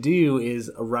need to do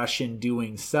is a Russian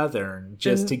doing Southern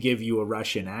just to give you a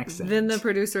Russian accent. Then the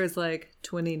producer is like,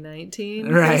 2019,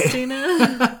 right.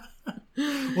 Christina?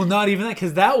 Well, not even that,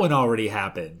 because that one already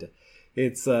happened.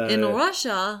 It's in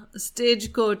Russia,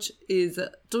 Stagecoach is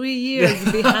 3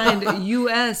 years behind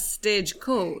U.S.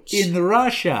 Stagecoach. In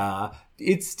Russia,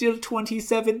 it's still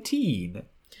 2017.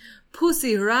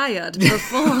 Pussy Riot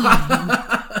performed.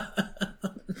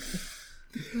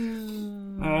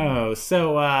 Oh,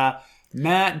 so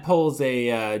Matt pulls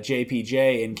a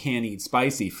JPJ and can't eat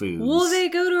spicy foods. Well, they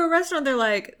go to a restaurant. They're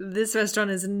like, this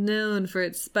restaurant is known for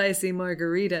its spicy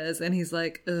margaritas. And he's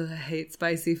like, ugh, I hate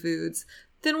spicy foods.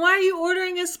 Then why are you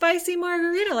ordering a spicy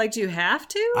margarita? Like, do you have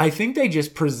to? I think they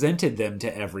just presented them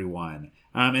to everyone.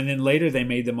 And then later they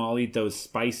made them all eat those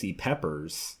spicy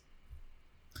peppers.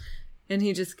 And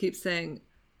he just keeps saying,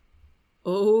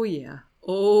 oh, yeah.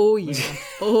 Oh, yeah.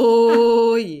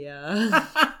 Oh, yeah.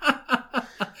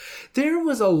 There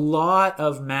was a lot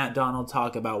of Matt Donald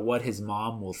talk about what his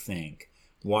mom will think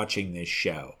watching this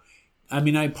show. I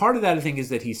mean, part of that, I think, is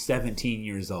that he's 17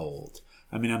 years old.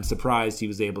 I mean, I'm surprised he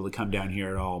was able to come down here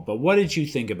at all. But what did you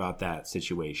think about that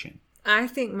situation? I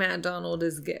think Matt Donald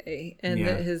is gay and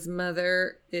that his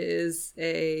mother is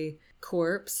a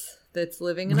corpse that's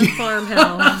living in a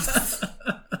farmhouse.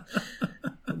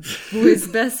 Whose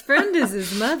best friend is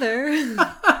his mother.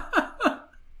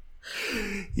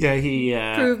 Yeah, he...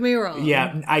 Prove me wrong.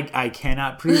 Yeah, I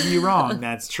cannot prove you wrong.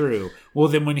 That's true. Well,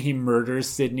 then when he murders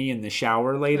Sydney in the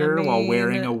shower later while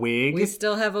wearing a wig... We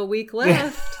still have a week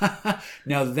left.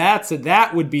 Now,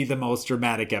 that would be the most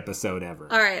dramatic episode ever.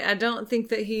 All right, I don't think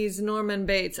that he's Norman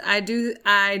Bates. I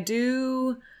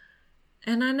do...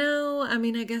 And I know, I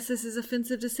mean, I guess this is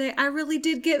offensive to say. I really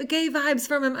did get gay vibes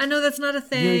from him. I know that's not a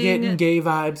thing. You're getting gay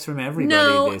vibes from everybody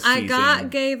this season. No, I got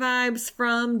gay vibes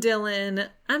from Dylan.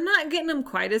 I'm not getting them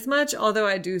quite as much, although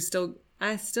I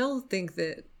still think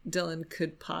that Dylan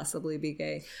could possibly be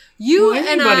gay.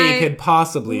 Anybody could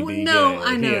possibly be gay. No,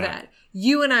 I know that.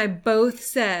 You and I both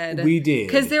said. We did.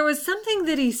 Because there was something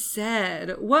that he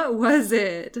said. What was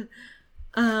it?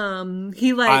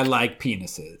 I like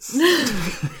penises.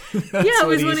 Yeah, it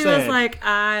was when he was like,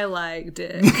 I like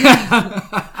dick.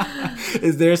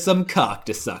 Is there some cock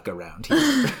to suck around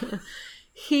here?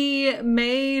 He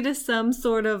made some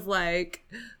sort of like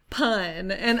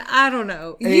pun, and I don't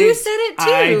know. You said it too.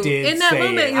 I did. In that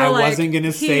moment, you're I like, wasn't going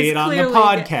to say it on the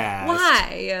podcast.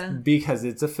 Why? Because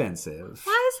it's offensive.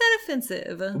 Why is that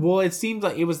offensive? Well, it seemed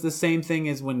like it was the same thing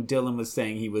as when Dylan was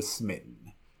saying he was smitten.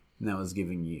 And that was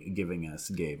giving us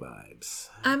gay vibes.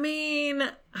 I mean,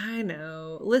 I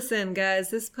know. Listen,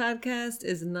 guys, this podcast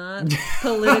is not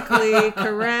politically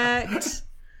correct.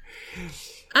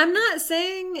 I'm not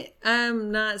saying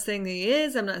that he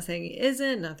is. I'm not saying he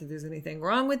isn't. Not that there's anything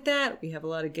wrong with that. We have a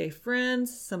lot of gay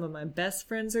friends. Some of my best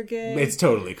friends are gay. It's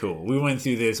totally cool. We went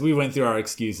through this. We went through our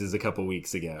excuses a couple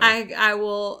weeks ago. I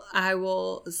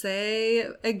will say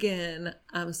again,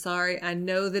 I'm sorry. I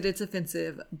know that it's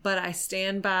offensive, but I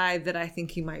stand by that I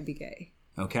think he might be gay.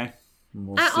 Okay.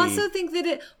 We'll I see. also think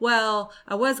that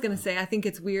I was going to say, I think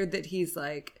it's weird that he's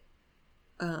like,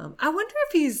 I wonder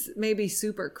if he's maybe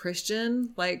super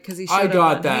Christian, like, because he showed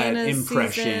up on that Hannah's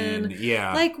impression. season.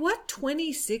 Yeah. Like, what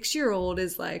 26-year-old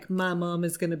is like, my mom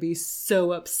is going to be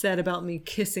so upset about me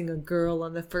kissing a girl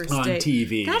on the first on date?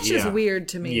 TV. That's just weird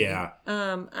to me. Yeah.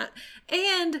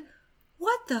 And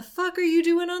what the fuck are you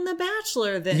doing on The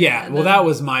Bachelor then? Yeah, well, that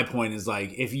was my point, is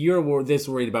like, if you're this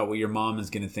worried about what your mom is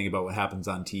going to think about what happens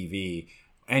on TV,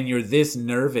 and you're this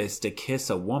nervous to kiss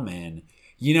a woman,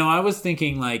 you know, I was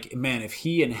thinking, like, man, if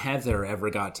he and Heather ever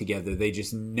got together, they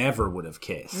just never would have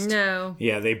kissed. No.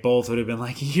 Yeah, they both would have been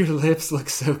like, your lips look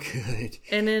so good.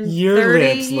 And in your 30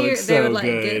 lips look years, so they would, like,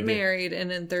 good. get married,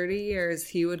 and in 30 years,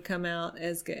 he would come out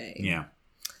as gay. Yeah.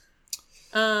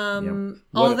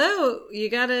 Although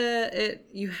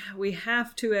we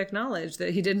have to acknowledge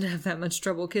that he didn't have that much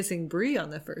trouble kissing Brie on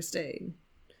the first date.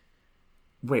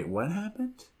 Wait, what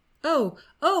happened? Oh,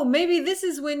 maybe this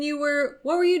is when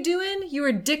what were you doing? You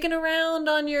were dicking around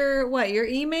on your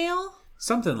email?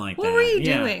 Something like that. What were you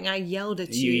doing? I yelled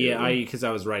at you. Yeah, because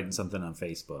I was writing something on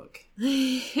Facebook.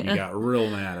 You got real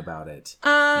mad about it.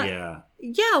 Yeah.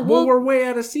 Yeah, well, we're way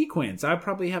out of sequence. I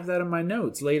probably have that in my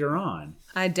notes later on.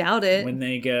 I doubt it. When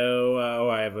they go,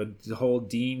 I have a whole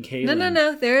Dean Catlin.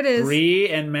 No, there it is. Bree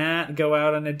and Matt go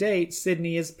out on a date.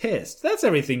 Sydney is pissed. That's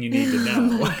everything you need to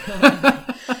know.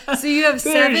 So you have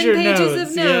 7 pages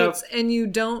of notes, yep. And you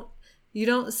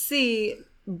don't see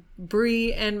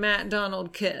Bree and Matt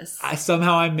Donald kiss.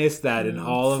 Somehow I missed that in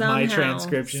all of my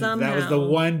transcriptions. That was the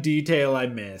one detail I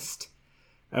missed.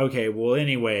 Okay, well,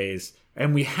 anyways,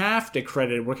 and we have to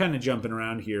credit, we're kind of jumping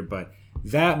around here, but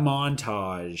that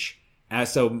montage,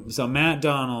 so Matt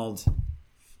Donald,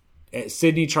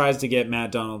 Sydney tries to get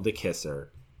Matt Donald to kiss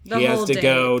her. He has to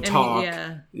go talk.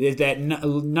 That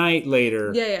night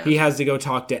later, he has to go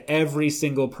talk to every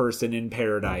single person in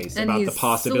paradise about the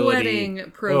possibility.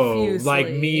 Sweating profusely. Like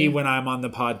me when I'm on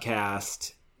the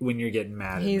podcast when you're getting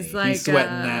mad at me. He's like he's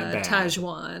sweating that bad.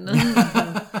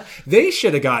 Tajwan. They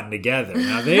should have gotten together.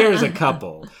 Now there's a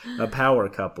couple, a power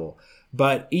couple.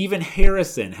 But even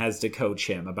Harrison has to coach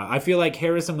him about. I feel like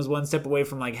Harrison was one step away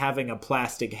from like having a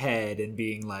plastic head and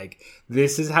being like,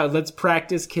 "This is how. Let's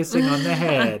practice kissing on the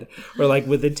head," or like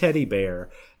with a teddy bear.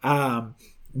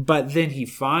 But then he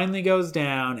finally goes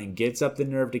down and gets up the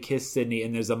nerve to kiss Sydney,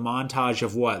 and there's a montage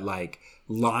of like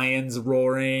lions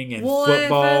roaring and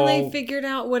football. I finally figured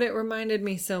out what it reminded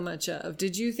me so much of.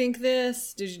 Did you think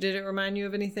this? Did it remind you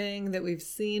of anything that we've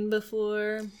seen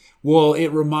before? Well, it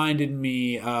reminded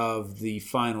me of the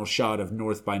final shot of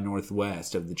North by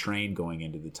Northwest of the train going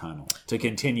into the tunnel to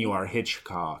continue our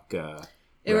Hitchcock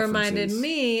It reminded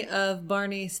me of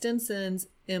Barney Stinson's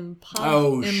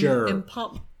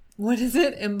what is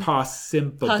it?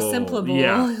 Impossible.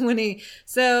 Yeah.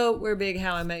 So we're big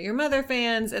How I Met Your Mother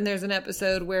fans, and there's an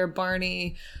episode where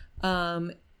Barney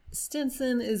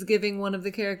Stinson is giving one of the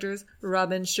characters,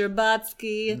 Robin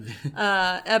Scherbatsky,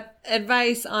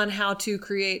 advice on how to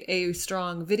create a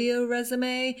strong video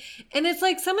resume. And it's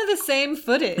like some of the same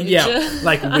footage. Yeah,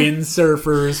 like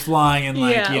windsurfers flying and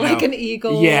like an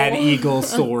eagle. Yeah, an eagle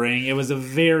soaring. It was a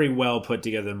very well put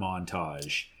together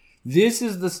montage. This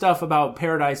is the stuff about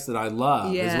Paradise that I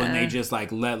love, is when they just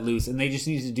like let loose, and they just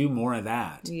need to do more of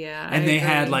that. Yeah, and they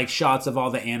had like shots of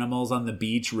all the animals on the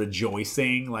beach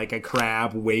rejoicing, like a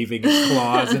crab waving its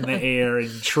claws in the air in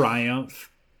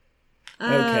triumph.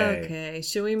 Okay,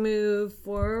 should we move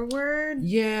forward?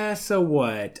 Yeah, so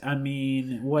what? I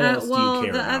mean, what else do you care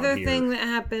about? The other here? thing that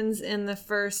happens in the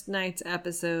first night's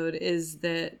episode is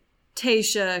that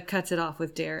Tayshia cuts it off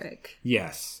with Derek.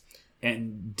 Yes.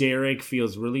 And Derek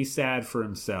feels really sad for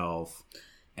himself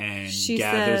and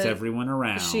gathers everyone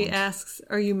around. She asks,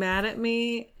 "Are you mad at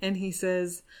me?" And he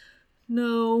says,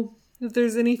 "No. If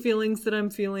there's any feelings that I'm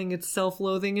feeling, it's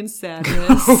self-loathing and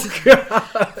sadness." Oh,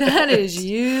 God. That is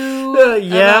you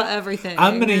about everything.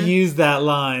 I'm going to use that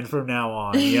line from now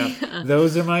on. Yep.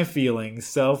 Those are my feelings,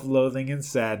 self-loathing and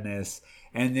sadness.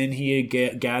 And then he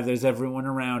gathers everyone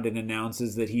around and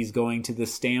announces that he's going to the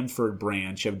Stamford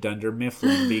branch of Dunder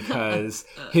Mifflin because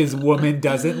his woman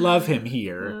doesn't love him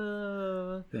here.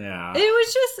 Yeah. It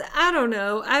was just, I don't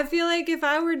know. I feel like if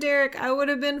I were Derek, I would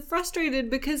have been frustrated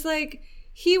because, like,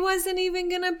 he wasn't even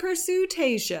going to pursue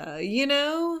Tayshia, you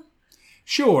know?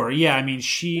 Sure, yeah, I mean,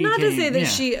 she... Not to say that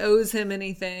she owes him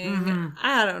anything. Mm-hmm.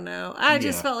 I don't know. I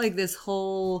just felt like this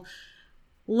whole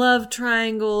love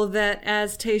triangle that,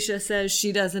 as Tayshia says,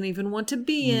 she doesn't even want to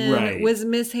be in, was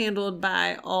mishandled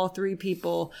by all three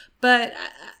people. But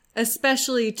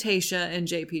especially Tayshia and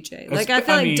JPJ. Like, I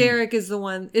feel like Derek is the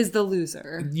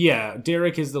loser. Yeah,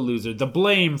 Derek is the loser. The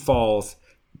blame falls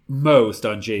most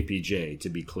on JPJ, to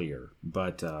be clear.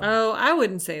 But I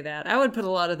wouldn't say that. I would put a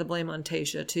lot of the blame on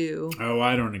Tayshia too. Oh,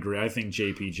 I don't agree. I think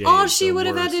JPJ all is she the would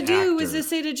have had to do actor. was to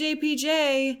say to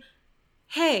JPJ,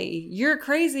 hey, you're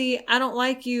crazy, I don't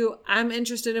like you, I'm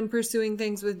interested in pursuing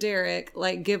things with Derek,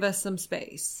 like, give us some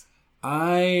space.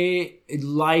 I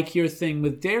like your thing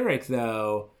with Derek,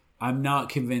 though. I'm not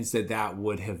convinced that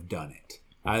would have done it.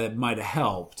 It might have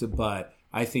helped, but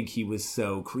I think he was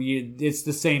so it's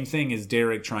the same thing as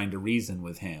Derek trying to reason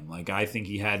with him. Like, I think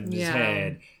he had in his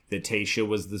head that Tayshia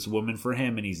was this woman for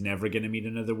him, and he's never going to meet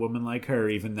another woman like her,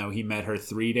 even though he met her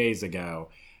 3 days ago.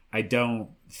 I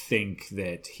don't think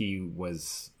that he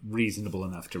was reasonable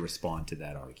enough to respond to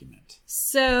that argument.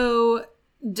 So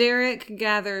Derek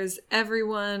gathers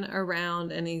everyone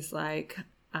around, and he's like,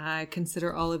 I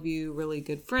consider all of you really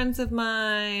good friends of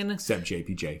mine. Except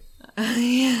JPJ.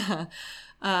 Yeah.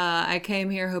 I came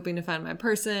here hoping to find my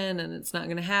person, and it's not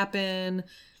going to happen.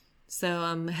 So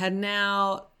I'm heading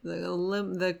out.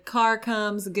 The car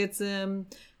comes, gets him.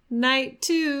 Night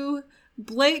 2,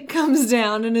 Blake comes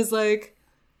down and is like,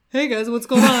 hey guys, what's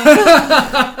going on?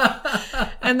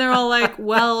 And they're all like,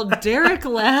 well, Derek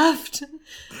left.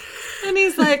 And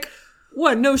he's like,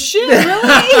 what? No shit,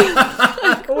 really?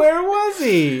 Where was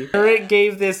he? Derek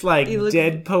gave this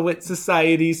Dead Poet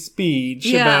Society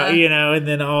speech about, and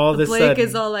then all of a sudden... Blake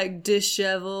is all like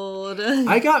disheveled.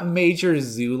 I got major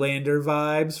Zoolander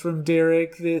vibes from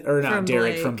Derek,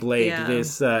 from Blake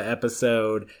this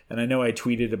episode. And I know I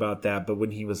tweeted about that, but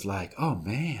when he was like, oh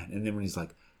man. And then when he's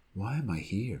like, why am I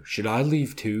here? Should I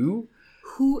leave too?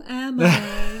 Who am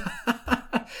I?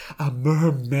 A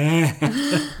merman.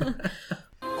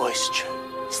 Moisture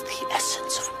is the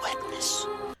essence of wetness.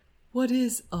 What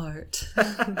is art?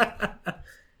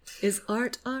 Is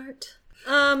art art?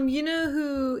 You know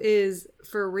who is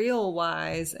for real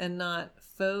wise and not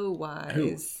faux wise?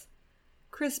 Who?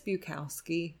 Chris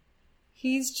Bukowski.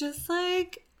 He's just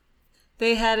like...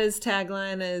 They had his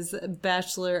tagline as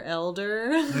Bachelor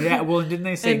Elder. Yeah, well, didn't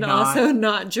they say and also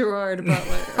not Gerard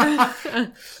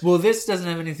Butler. Well, this doesn't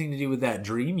have anything to do with that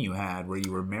dream you had where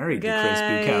you were married to Chris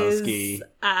Bukowski.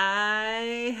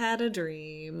 I had a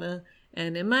dream.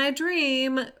 And in my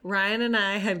dream, Ryan and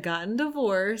I had gotten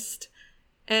divorced.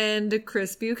 And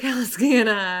Chris Bukowski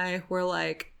and I were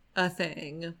like a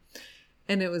thing.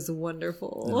 And it was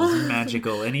wonderful. It was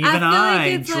magical. And even I feel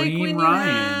like it's dream like when Ryan.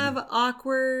 You have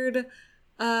awkward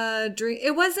dream.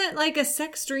 It wasn't like a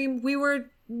sex dream. We were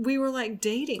like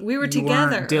dating. We were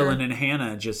together. Weren't Dylan and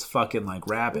Hannah just fucking like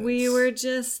rabbits. We were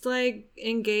just like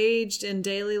engaged in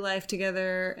daily life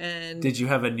together. And did you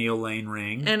have a Neil Lane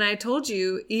ring? And I told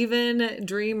you, even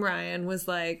Dream Ryan was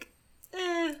like,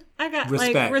 I got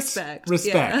respect.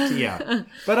 Respect. Yeah.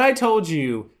 But I told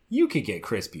you could get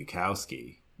Chris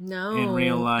Bukowski. No, in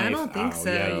real life. I don't think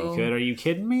so. Yeah, you could. Are you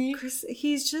kidding me? Chris,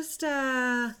 he's just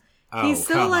he's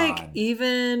so like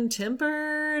even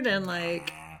tempered and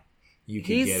like you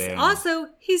can get him. Also,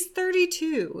 he's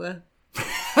 32.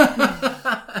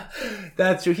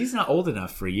 That's true. He's not old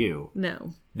enough for you.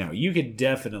 No, you could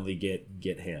definitely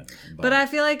get him. But I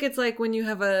feel like it's like when you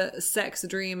have a sex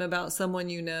dream about someone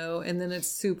you know, and then it's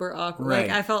super awkward. Right.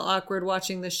 Like I felt awkward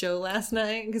watching the show last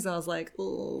night because I was like,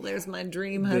 "Oh, there's my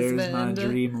dream husband. There's my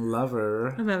dream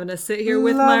lover. I'm having to sit here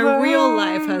with my real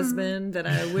life husband that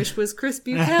I wish was Chris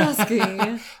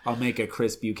Bukowski." I'll make a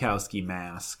Chris Bukowski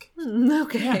mask.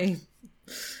 Okay.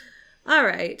 Yeah. All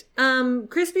right.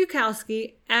 Chris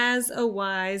Bukowski, as a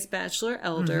wise bachelor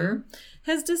elder,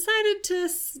 has decided to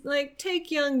take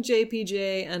young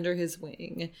JPJ under his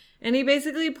wing. And he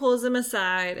basically pulls him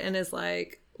aside and is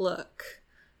like, look,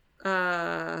 he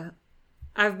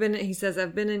says,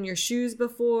 I've been in your shoes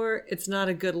before. It's not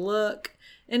a good look.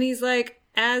 And he's like,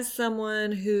 as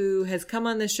someone who has come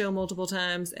on this show multiple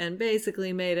times and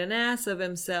basically made an ass of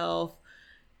himself,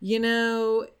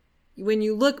 when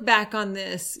you look back on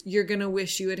this, you're going to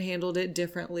wish you had handled it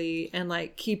differently and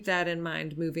keep that in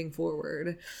mind moving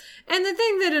forward. And the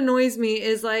thing that annoys me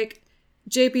is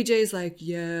JPJ's like,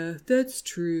 yeah, that's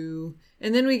true.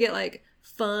 And then we get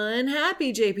fun,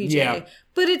 happy JPJ. Yeah.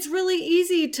 But it's really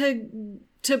easy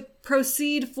to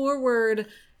proceed forward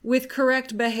with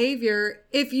correct behavior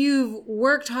if you've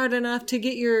worked hard enough to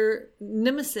get your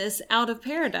nemesis out of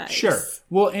paradise. Sure.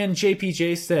 Well, and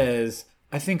JPJ says,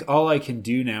 I think all I can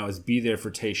do now is be there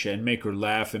for Tayshia and make her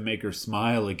laugh and make her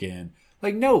smile again.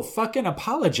 Like, no, fucking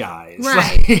apologize.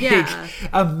 Right, Like, yeah.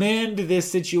 amend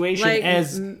this situation. Like,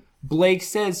 as Blake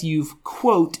says, you've,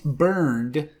 quote,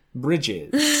 burned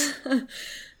bridges.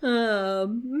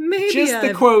 Maybe Just the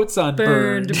I've quotes on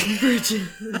burned burned. bridges.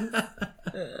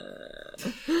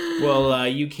 Well,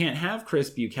 you can't have Chris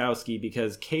Bukowski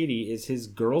because Katie is his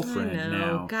girlfriend I know.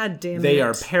 now. God damn it. They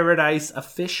are Paradise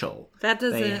official. That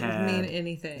doesn't They had- mean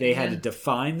anything. They had to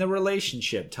define the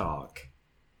relationship talk.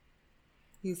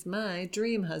 He's my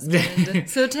dream husband.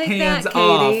 So take Hands that,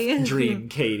 Katie. off, Dream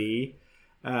Katie.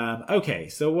 Okay,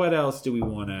 so what else do we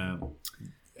want to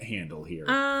handle here?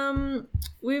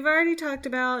 We've already talked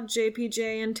about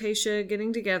JPJ and Tayshia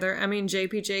getting together. I mean,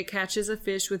 JPJ catches a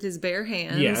fish with his bare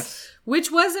hands. Yes.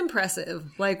 Which was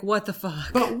impressive. Like, what the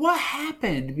fuck? But what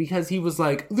happened? Because he was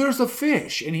like, there's a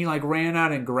fish. And he like ran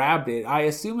out and grabbed it. I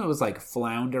assume it was like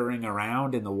floundering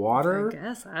around in the water. I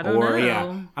guess. I don't know.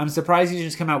 Yeah. I'm surprised he didn't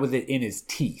just come out with it in his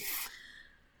teeth.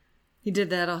 He did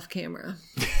that off camera.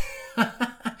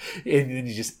 And then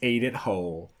he just ate it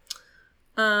whole.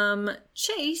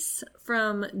 Chase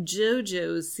from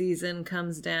JoJo's season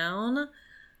comes down.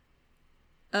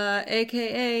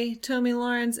 AKA Tommy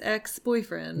Lauren's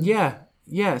ex-boyfriend.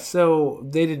 Yeah. So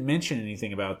they didn't mention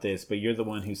anything about this, but you're the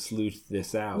one who sleuthed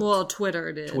this out. Well,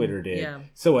 Twitter did. Yeah.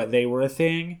 So what, they were a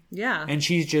thing? Yeah. And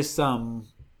she's just some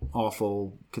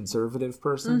awful conservative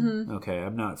person? Mm-hmm. Okay,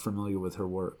 I'm not familiar with her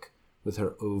work. With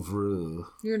her oeuvre.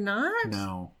 You're not?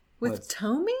 No. With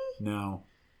Tommy? No.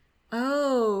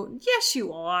 Oh, yes,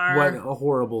 you are. What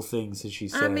horrible things has she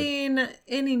said? I mean,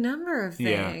 any number of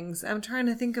Yeah. things. I'm trying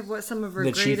to think of what some of her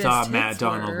that greatest she thought hits Matt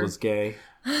Donald were. was gay.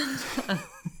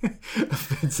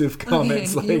 Offensive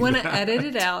comments Okay, like you want to that. edit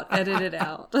it out? Edit it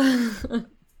out.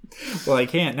 Well, I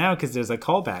can't now because there's a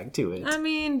callback to it. I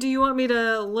mean, do you want me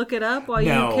to look it up while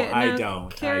No, you I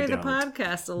don't. carry I the don't.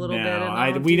 podcast a little bit? No,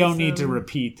 And we don't need to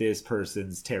repeat this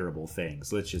person's terrible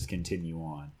things. Let's just continue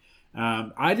on.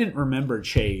 I didn't remember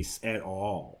Chase at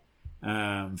all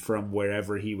from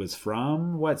wherever he was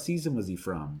from. What season was he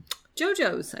from?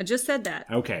 JoJo's. I just said that.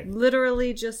 Okay.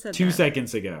 Literally just said 2 that.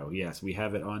 seconds ago. Yes, we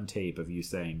have it on tape of you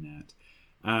saying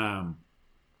that.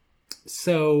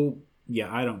 So,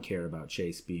 yeah, I don't care about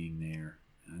Chase being there.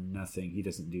 Nothing. He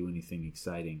doesn't do anything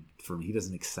exciting for me. He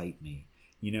doesn't excite me.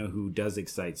 You know who does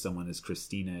excite someone is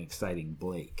Christina exciting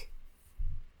Blake.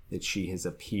 That she has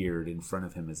appeared in front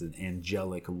of him as an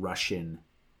angelic Russian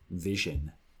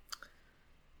vision.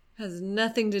 Has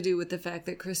nothing to do with the fact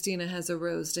that Christina has a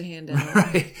rose to hand out.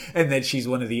 Right? And that she's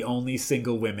one of the only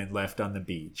single women left on the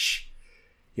beach.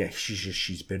 Yeah,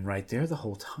 she's been right there the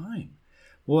whole time.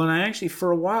 Well, and I actually,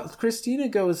 for a while, Christina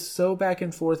goes so back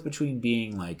and forth between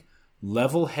being like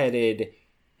level-headed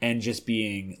and just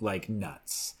being like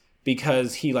nuts.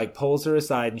 Because he like pulls her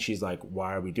aside and she's like,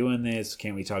 why are we doing this?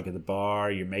 Can't we talk at the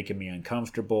bar? You're making me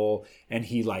uncomfortable. And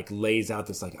he like lays out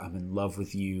this like, I'm in love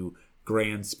with you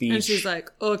grand speech. And she's like,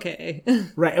 okay.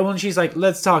 Right. And when she's like,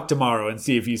 let's talk tomorrow and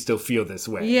see if you still feel this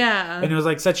way. Yeah. And it was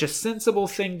like such a sensible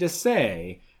thing to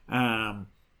say.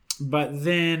 But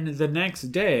then the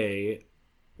next day,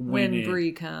 when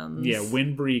Bree comes. Yeah,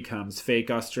 when Bree comes, fake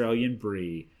Australian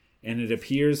Bree. And it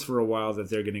appears for a while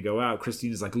that they're going to go out.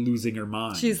 Christina's like losing her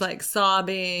mind. She's like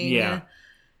sobbing. Yeah.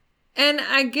 And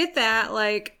I get that.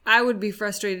 Like, I would be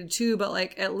frustrated too, but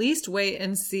like, at least wait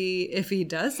and see if he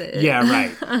does it. Yeah,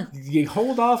 right. You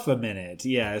hold off a minute.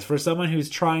 Yeah, for someone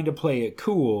who's trying to play it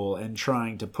cool and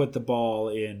trying to put the ball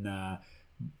in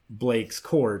Blake's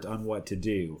court on what to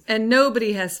do. And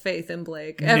nobody has faith in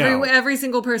Blake. No. Every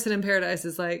single person in Paradise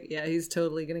is like, yeah, he's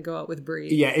totally going to go out with Bree.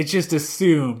 Yeah, it's just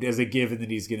assumed as a given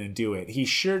that he's going to do it. He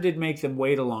sure did make them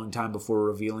wait a long time before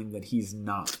revealing that he's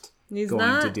not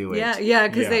going to do it. Yeah,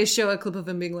 because they show a clip of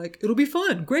him being like, it'll be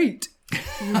fun, great.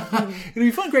 It'll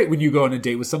be fun, great when you go on a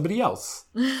date with somebody else.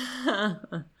 I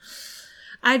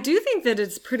do think that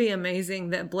it's pretty amazing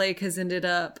that Blake has ended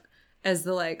up as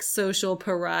the like social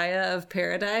pariah of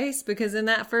Paradise, because in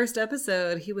that first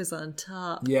episode he was on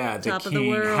top. Yeah, the top king. of the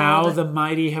world. How the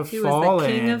mighty have he fallen. was the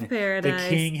king of Paradise. The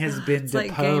king has been It's deposed.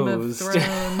 like Game of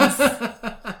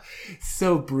Thrones.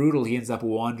 So brutal. He ends up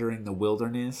wandering the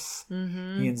wilderness.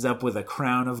 Mm-hmm. He ends up with a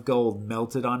crown of gold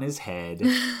melted on his head.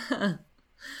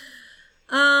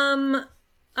 All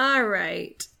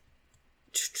right.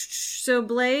 So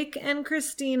Blake and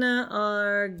Christina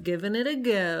are giving it a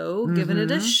go, giving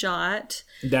it a shot.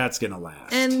 That's gonna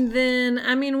last. And then,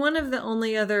 I mean, one of the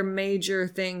only other major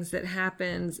things that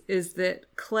happens is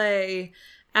that Clay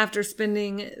after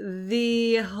spending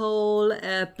the whole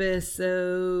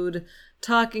episode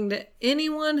talking to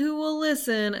anyone who will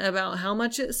listen about how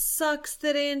much it sucks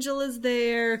that Angela's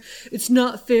there. It's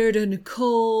not fair to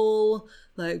Nicole.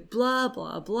 Like, blah,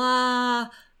 blah, blah.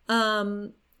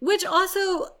 Which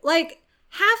also, like,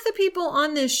 half the people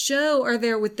on this show are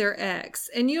there with their ex,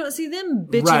 and you don't see them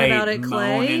bitching about it,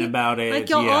 Clay. Moaning about it. Like,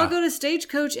 y'all all go to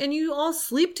Stagecoach and you all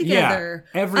sleep together.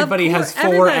 Yeah. Everybody has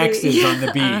 4 exes on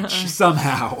the beach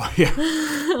somehow.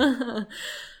 Yeah.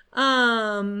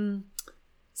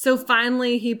 So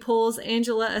finally he pulls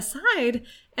Angela aside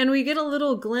and we get a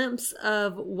little glimpse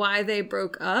of why they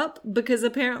broke up, because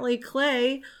apparently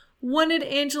Clay wanted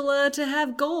Angela to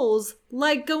have goals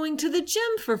like going to the gym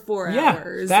for 4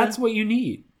 hours. That's what you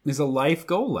need, is a life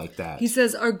goal like that. He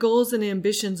says, our goals and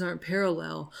ambitions aren't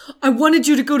parallel. I wanted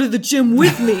you to go to the gym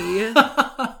with me.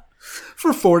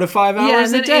 For 4 to 5 hours a day. Yeah,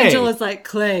 and then Angela's like,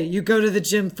 Clay, you go to the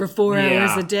gym for 4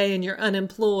 hours a day and you're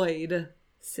unemployed.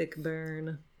 Sick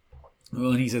burn.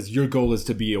 Well, and he says, your goal is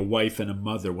to be a wife and a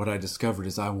mother. What I discovered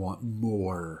is I want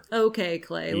more. Okay,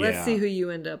 Clay, let's Yeah. see who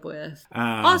you end up with.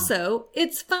 Also,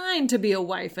 it's fine to be a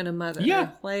wife and a mother.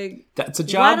 Yeah. Like, that's a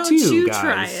job why don't too, you guys.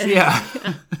 try it? Yeah.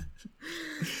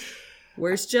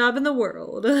 Worst job in the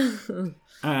world.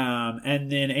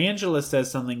 And then Angela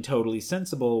says something totally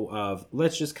sensible of,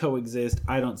 let's just coexist.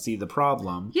 I don't see the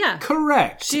problem. Yeah.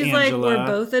 Correct, She's Angela. like, we're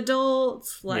both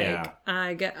adults. Like, Yeah.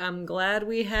 I'm glad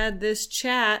we had this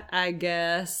chat, I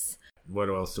guess. What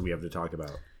else do we have to talk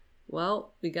about?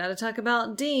 Well, we got to talk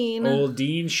about Dean. Old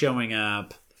Dean showing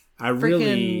up. I Freaking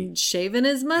really... shaving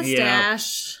his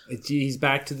mustache. He's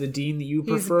back to the Dean that you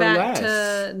He's prefer back less.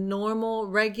 to normal,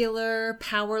 regular,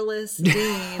 powerless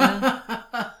Dean.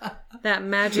 That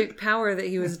magic power that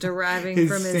he was deriving His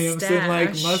from his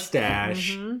Samson-like stash.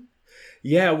 mustache. Mm-hmm.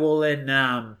 Yeah, well,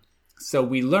 and so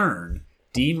we learn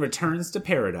Dean returns to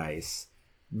paradise,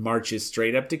 marches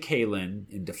straight up to Kaylin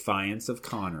in defiance of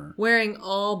Connor. Wearing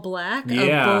all black,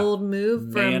 Yeah. a bold move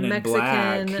Man from in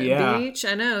Mexican black, yeah. Beach.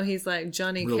 I know, he's like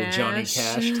Johnny Real Cash. Johnny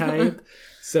Cash type.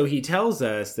 So he tells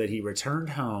us that he returned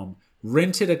home,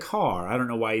 rented a car. I don't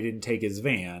know why he didn't take his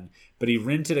van, but he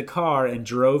rented a car and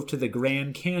drove to the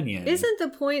Grand Canyon. Isn't the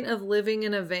point of living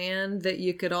in a van that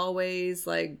you could always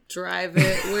like drive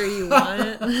it where you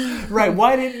want? Right.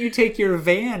 Why didn't you take your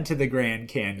van to the Grand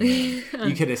Canyon?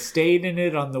 You could have stayed in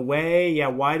it on the way. Yeah,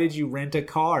 why did you rent a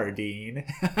car, Dean?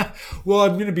 Well,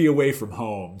 I'm going to be away from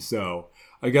home, so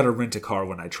I got to rent a car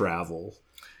when I travel.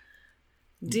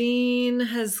 Dean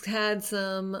has had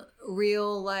some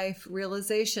real life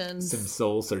realizations. Some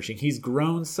soul searching. He's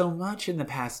grown so much in the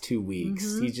past 2 weeks.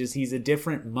 Mm-hmm. He's a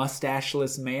different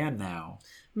mustacheless man now.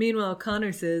 Meanwhile,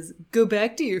 Connor says, go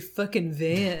back to your fucking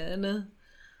van.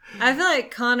 I feel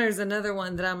like Connor's another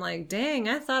one that I'm like, dang,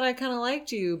 I thought I kind of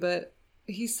liked you, but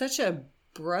he's such a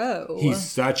bro. He's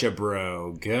such a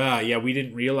bro. God, yeah, we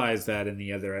didn't realize that in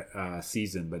the other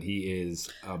season, but he is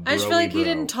a bro. I just feel like he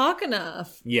didn't talk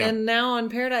enough. Yeah. And now on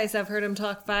Paradise, I've heard him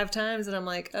talk 5 times, and I'm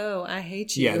like, oh, I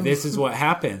hate you. Yeah, this is what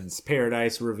happens.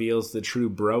 Paradise reveals the true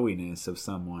broiness of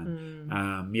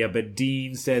someone. Yeah, but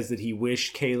Dean says that he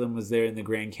wished Kaylin was there in the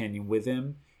Grand Canyon with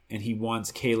him, and he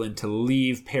wants Kaylin to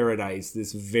leave Paradise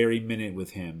this very minute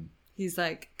with him. He's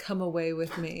like, come away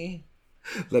with me.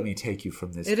 Let me take you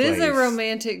from this It place. is a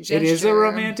romantic gesture. It is a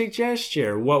romantic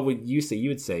gesture. What would you say? You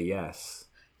would say yes.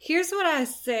 Here's what I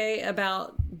say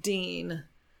about Dean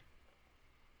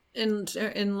in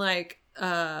terms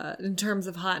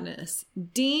of hotness.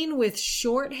 Dean with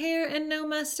short hair and no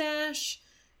mustache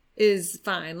is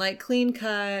fine. Like clean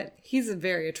cut. He's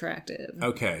very attractive.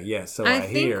 Okay, yeah, so I I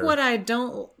think hear.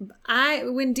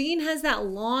 when Dean has that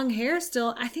long hair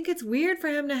still, I think it's weird for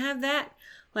him to have that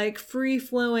like free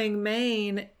flowing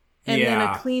mane and then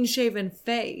a clean shaven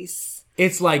face.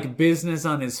 It's like business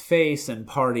on his face and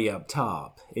party up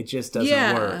top. It just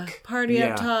doesn't work. Party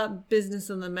up top, business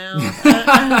in the mouth.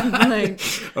 I'm like,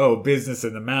 oh, business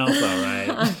in the mouth, all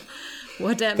right.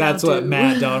 That's what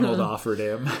Matt Donald offered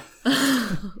him.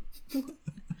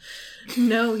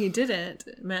 No, he didn't.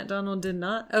 Matt Donald did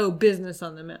not. Oh, business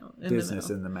on the mouth. Business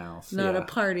in the mouth. Not a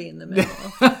party in the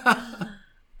mouth.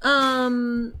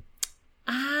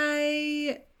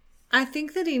 I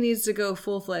think that he needs to go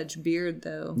full-fledged beard,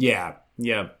 though. Yeah.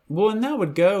 Well, and that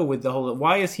would go with the whole...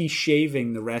 Why is he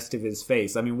shaving the rest of his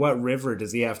face? I mean, what river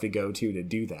does he have to go to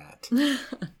do that?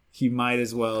 He might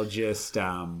as well just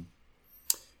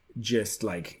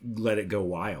like let it go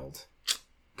wild.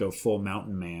 Go full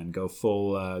mountain man. Go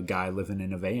full guy living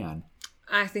in a van.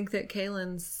 I think that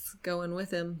Kaylin's going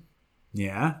with him.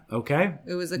 Yeah, okay.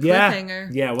 It was a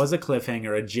cliffhanger. Yeah, it was a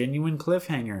cliffhanger. A genuine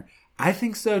cliffhanger. I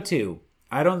think so, too.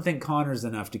 I don't think Connor's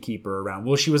enough to keep her around.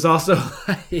 Well, she was also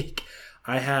like,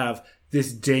 I have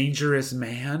this dangerous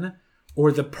man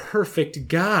or the perfect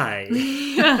guy.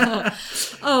 Yeah.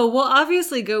 Oh, well,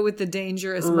 obviously go with the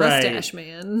dangerous mustache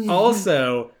man.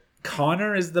 Also,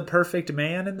 Connor is the perfect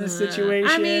man in this situation.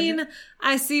 I mean,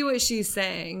 I see what she's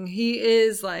saying. He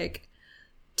is like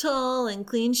tall and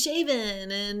clean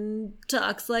shaven and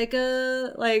talks like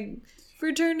a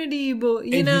fraternity boy.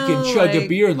 You know, he can chug a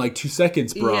beer in like 2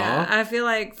 seconds, brah. Yeah, I feel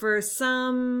like for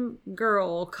some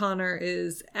girl, Connor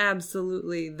is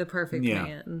absolutely the perfect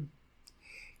man.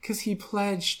 Because he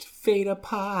pledged Feta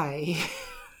Pie.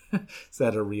 Is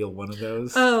that a real one of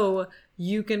those? Oh,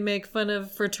 you can make fun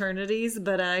of fraternities,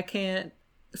 but I can't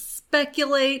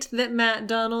speculate that Matt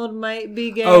Donald might be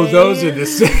gay. Oh, those are the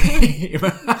same.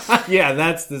 Yeah,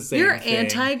 that's the same You're thing.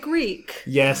 anti-Greek.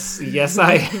 Yes,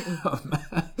 I am.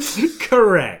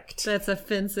 Correct. That's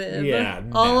offensive. Yeah.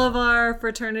 No. All of our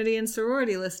fraternity and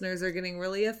sorority listeners are getting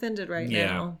really offended right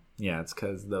now. Yeah, it's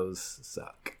because those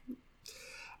suck.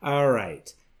 All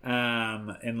right.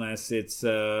 Unless it's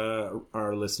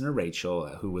our listener Rachel,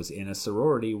 who was in a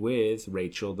sorority with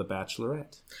Rachel the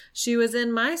Bachelorette. She was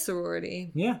in my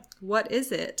sorority. Yeah. What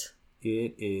is it?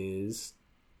 It is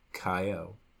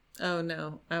Chi-O. Oh,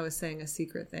 no. I was saying a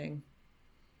secret thing.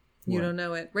 You don't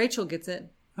know it. Rachel gets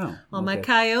it. Oh, all my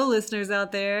Chi-O listeners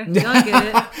out there, y'all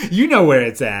get it. You know where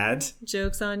it's at.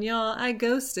 Joke's on y'all. I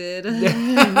ghosted.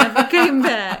 Never came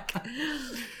back.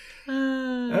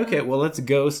 Okay, well, let's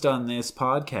ghost on this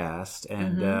podcast,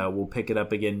 and we'll pick it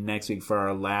up again next week for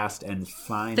our last and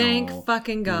final Thank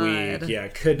fucking God. week. Yeah,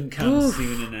 couldn't come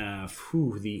soon enough.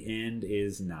 Whew, the end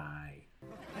is nigh.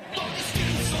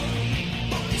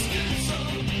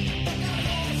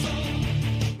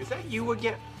 Is that you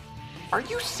again? Are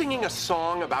you singing a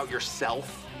song about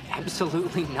yourself?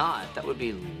 Absolutely not. That would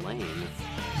be lame.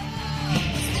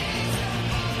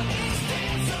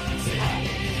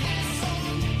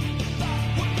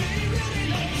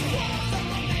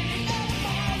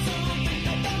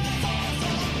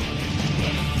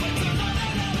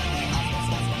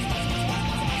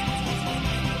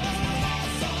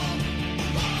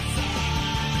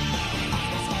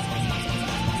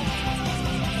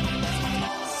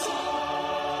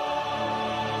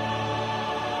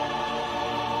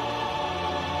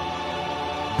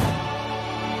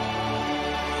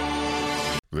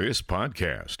 This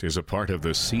podcast is a part of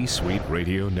the C-Suite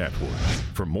Radio Network.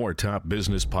 For more top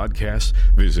business podcasts,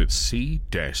 visit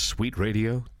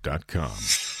c-suiteradio.com.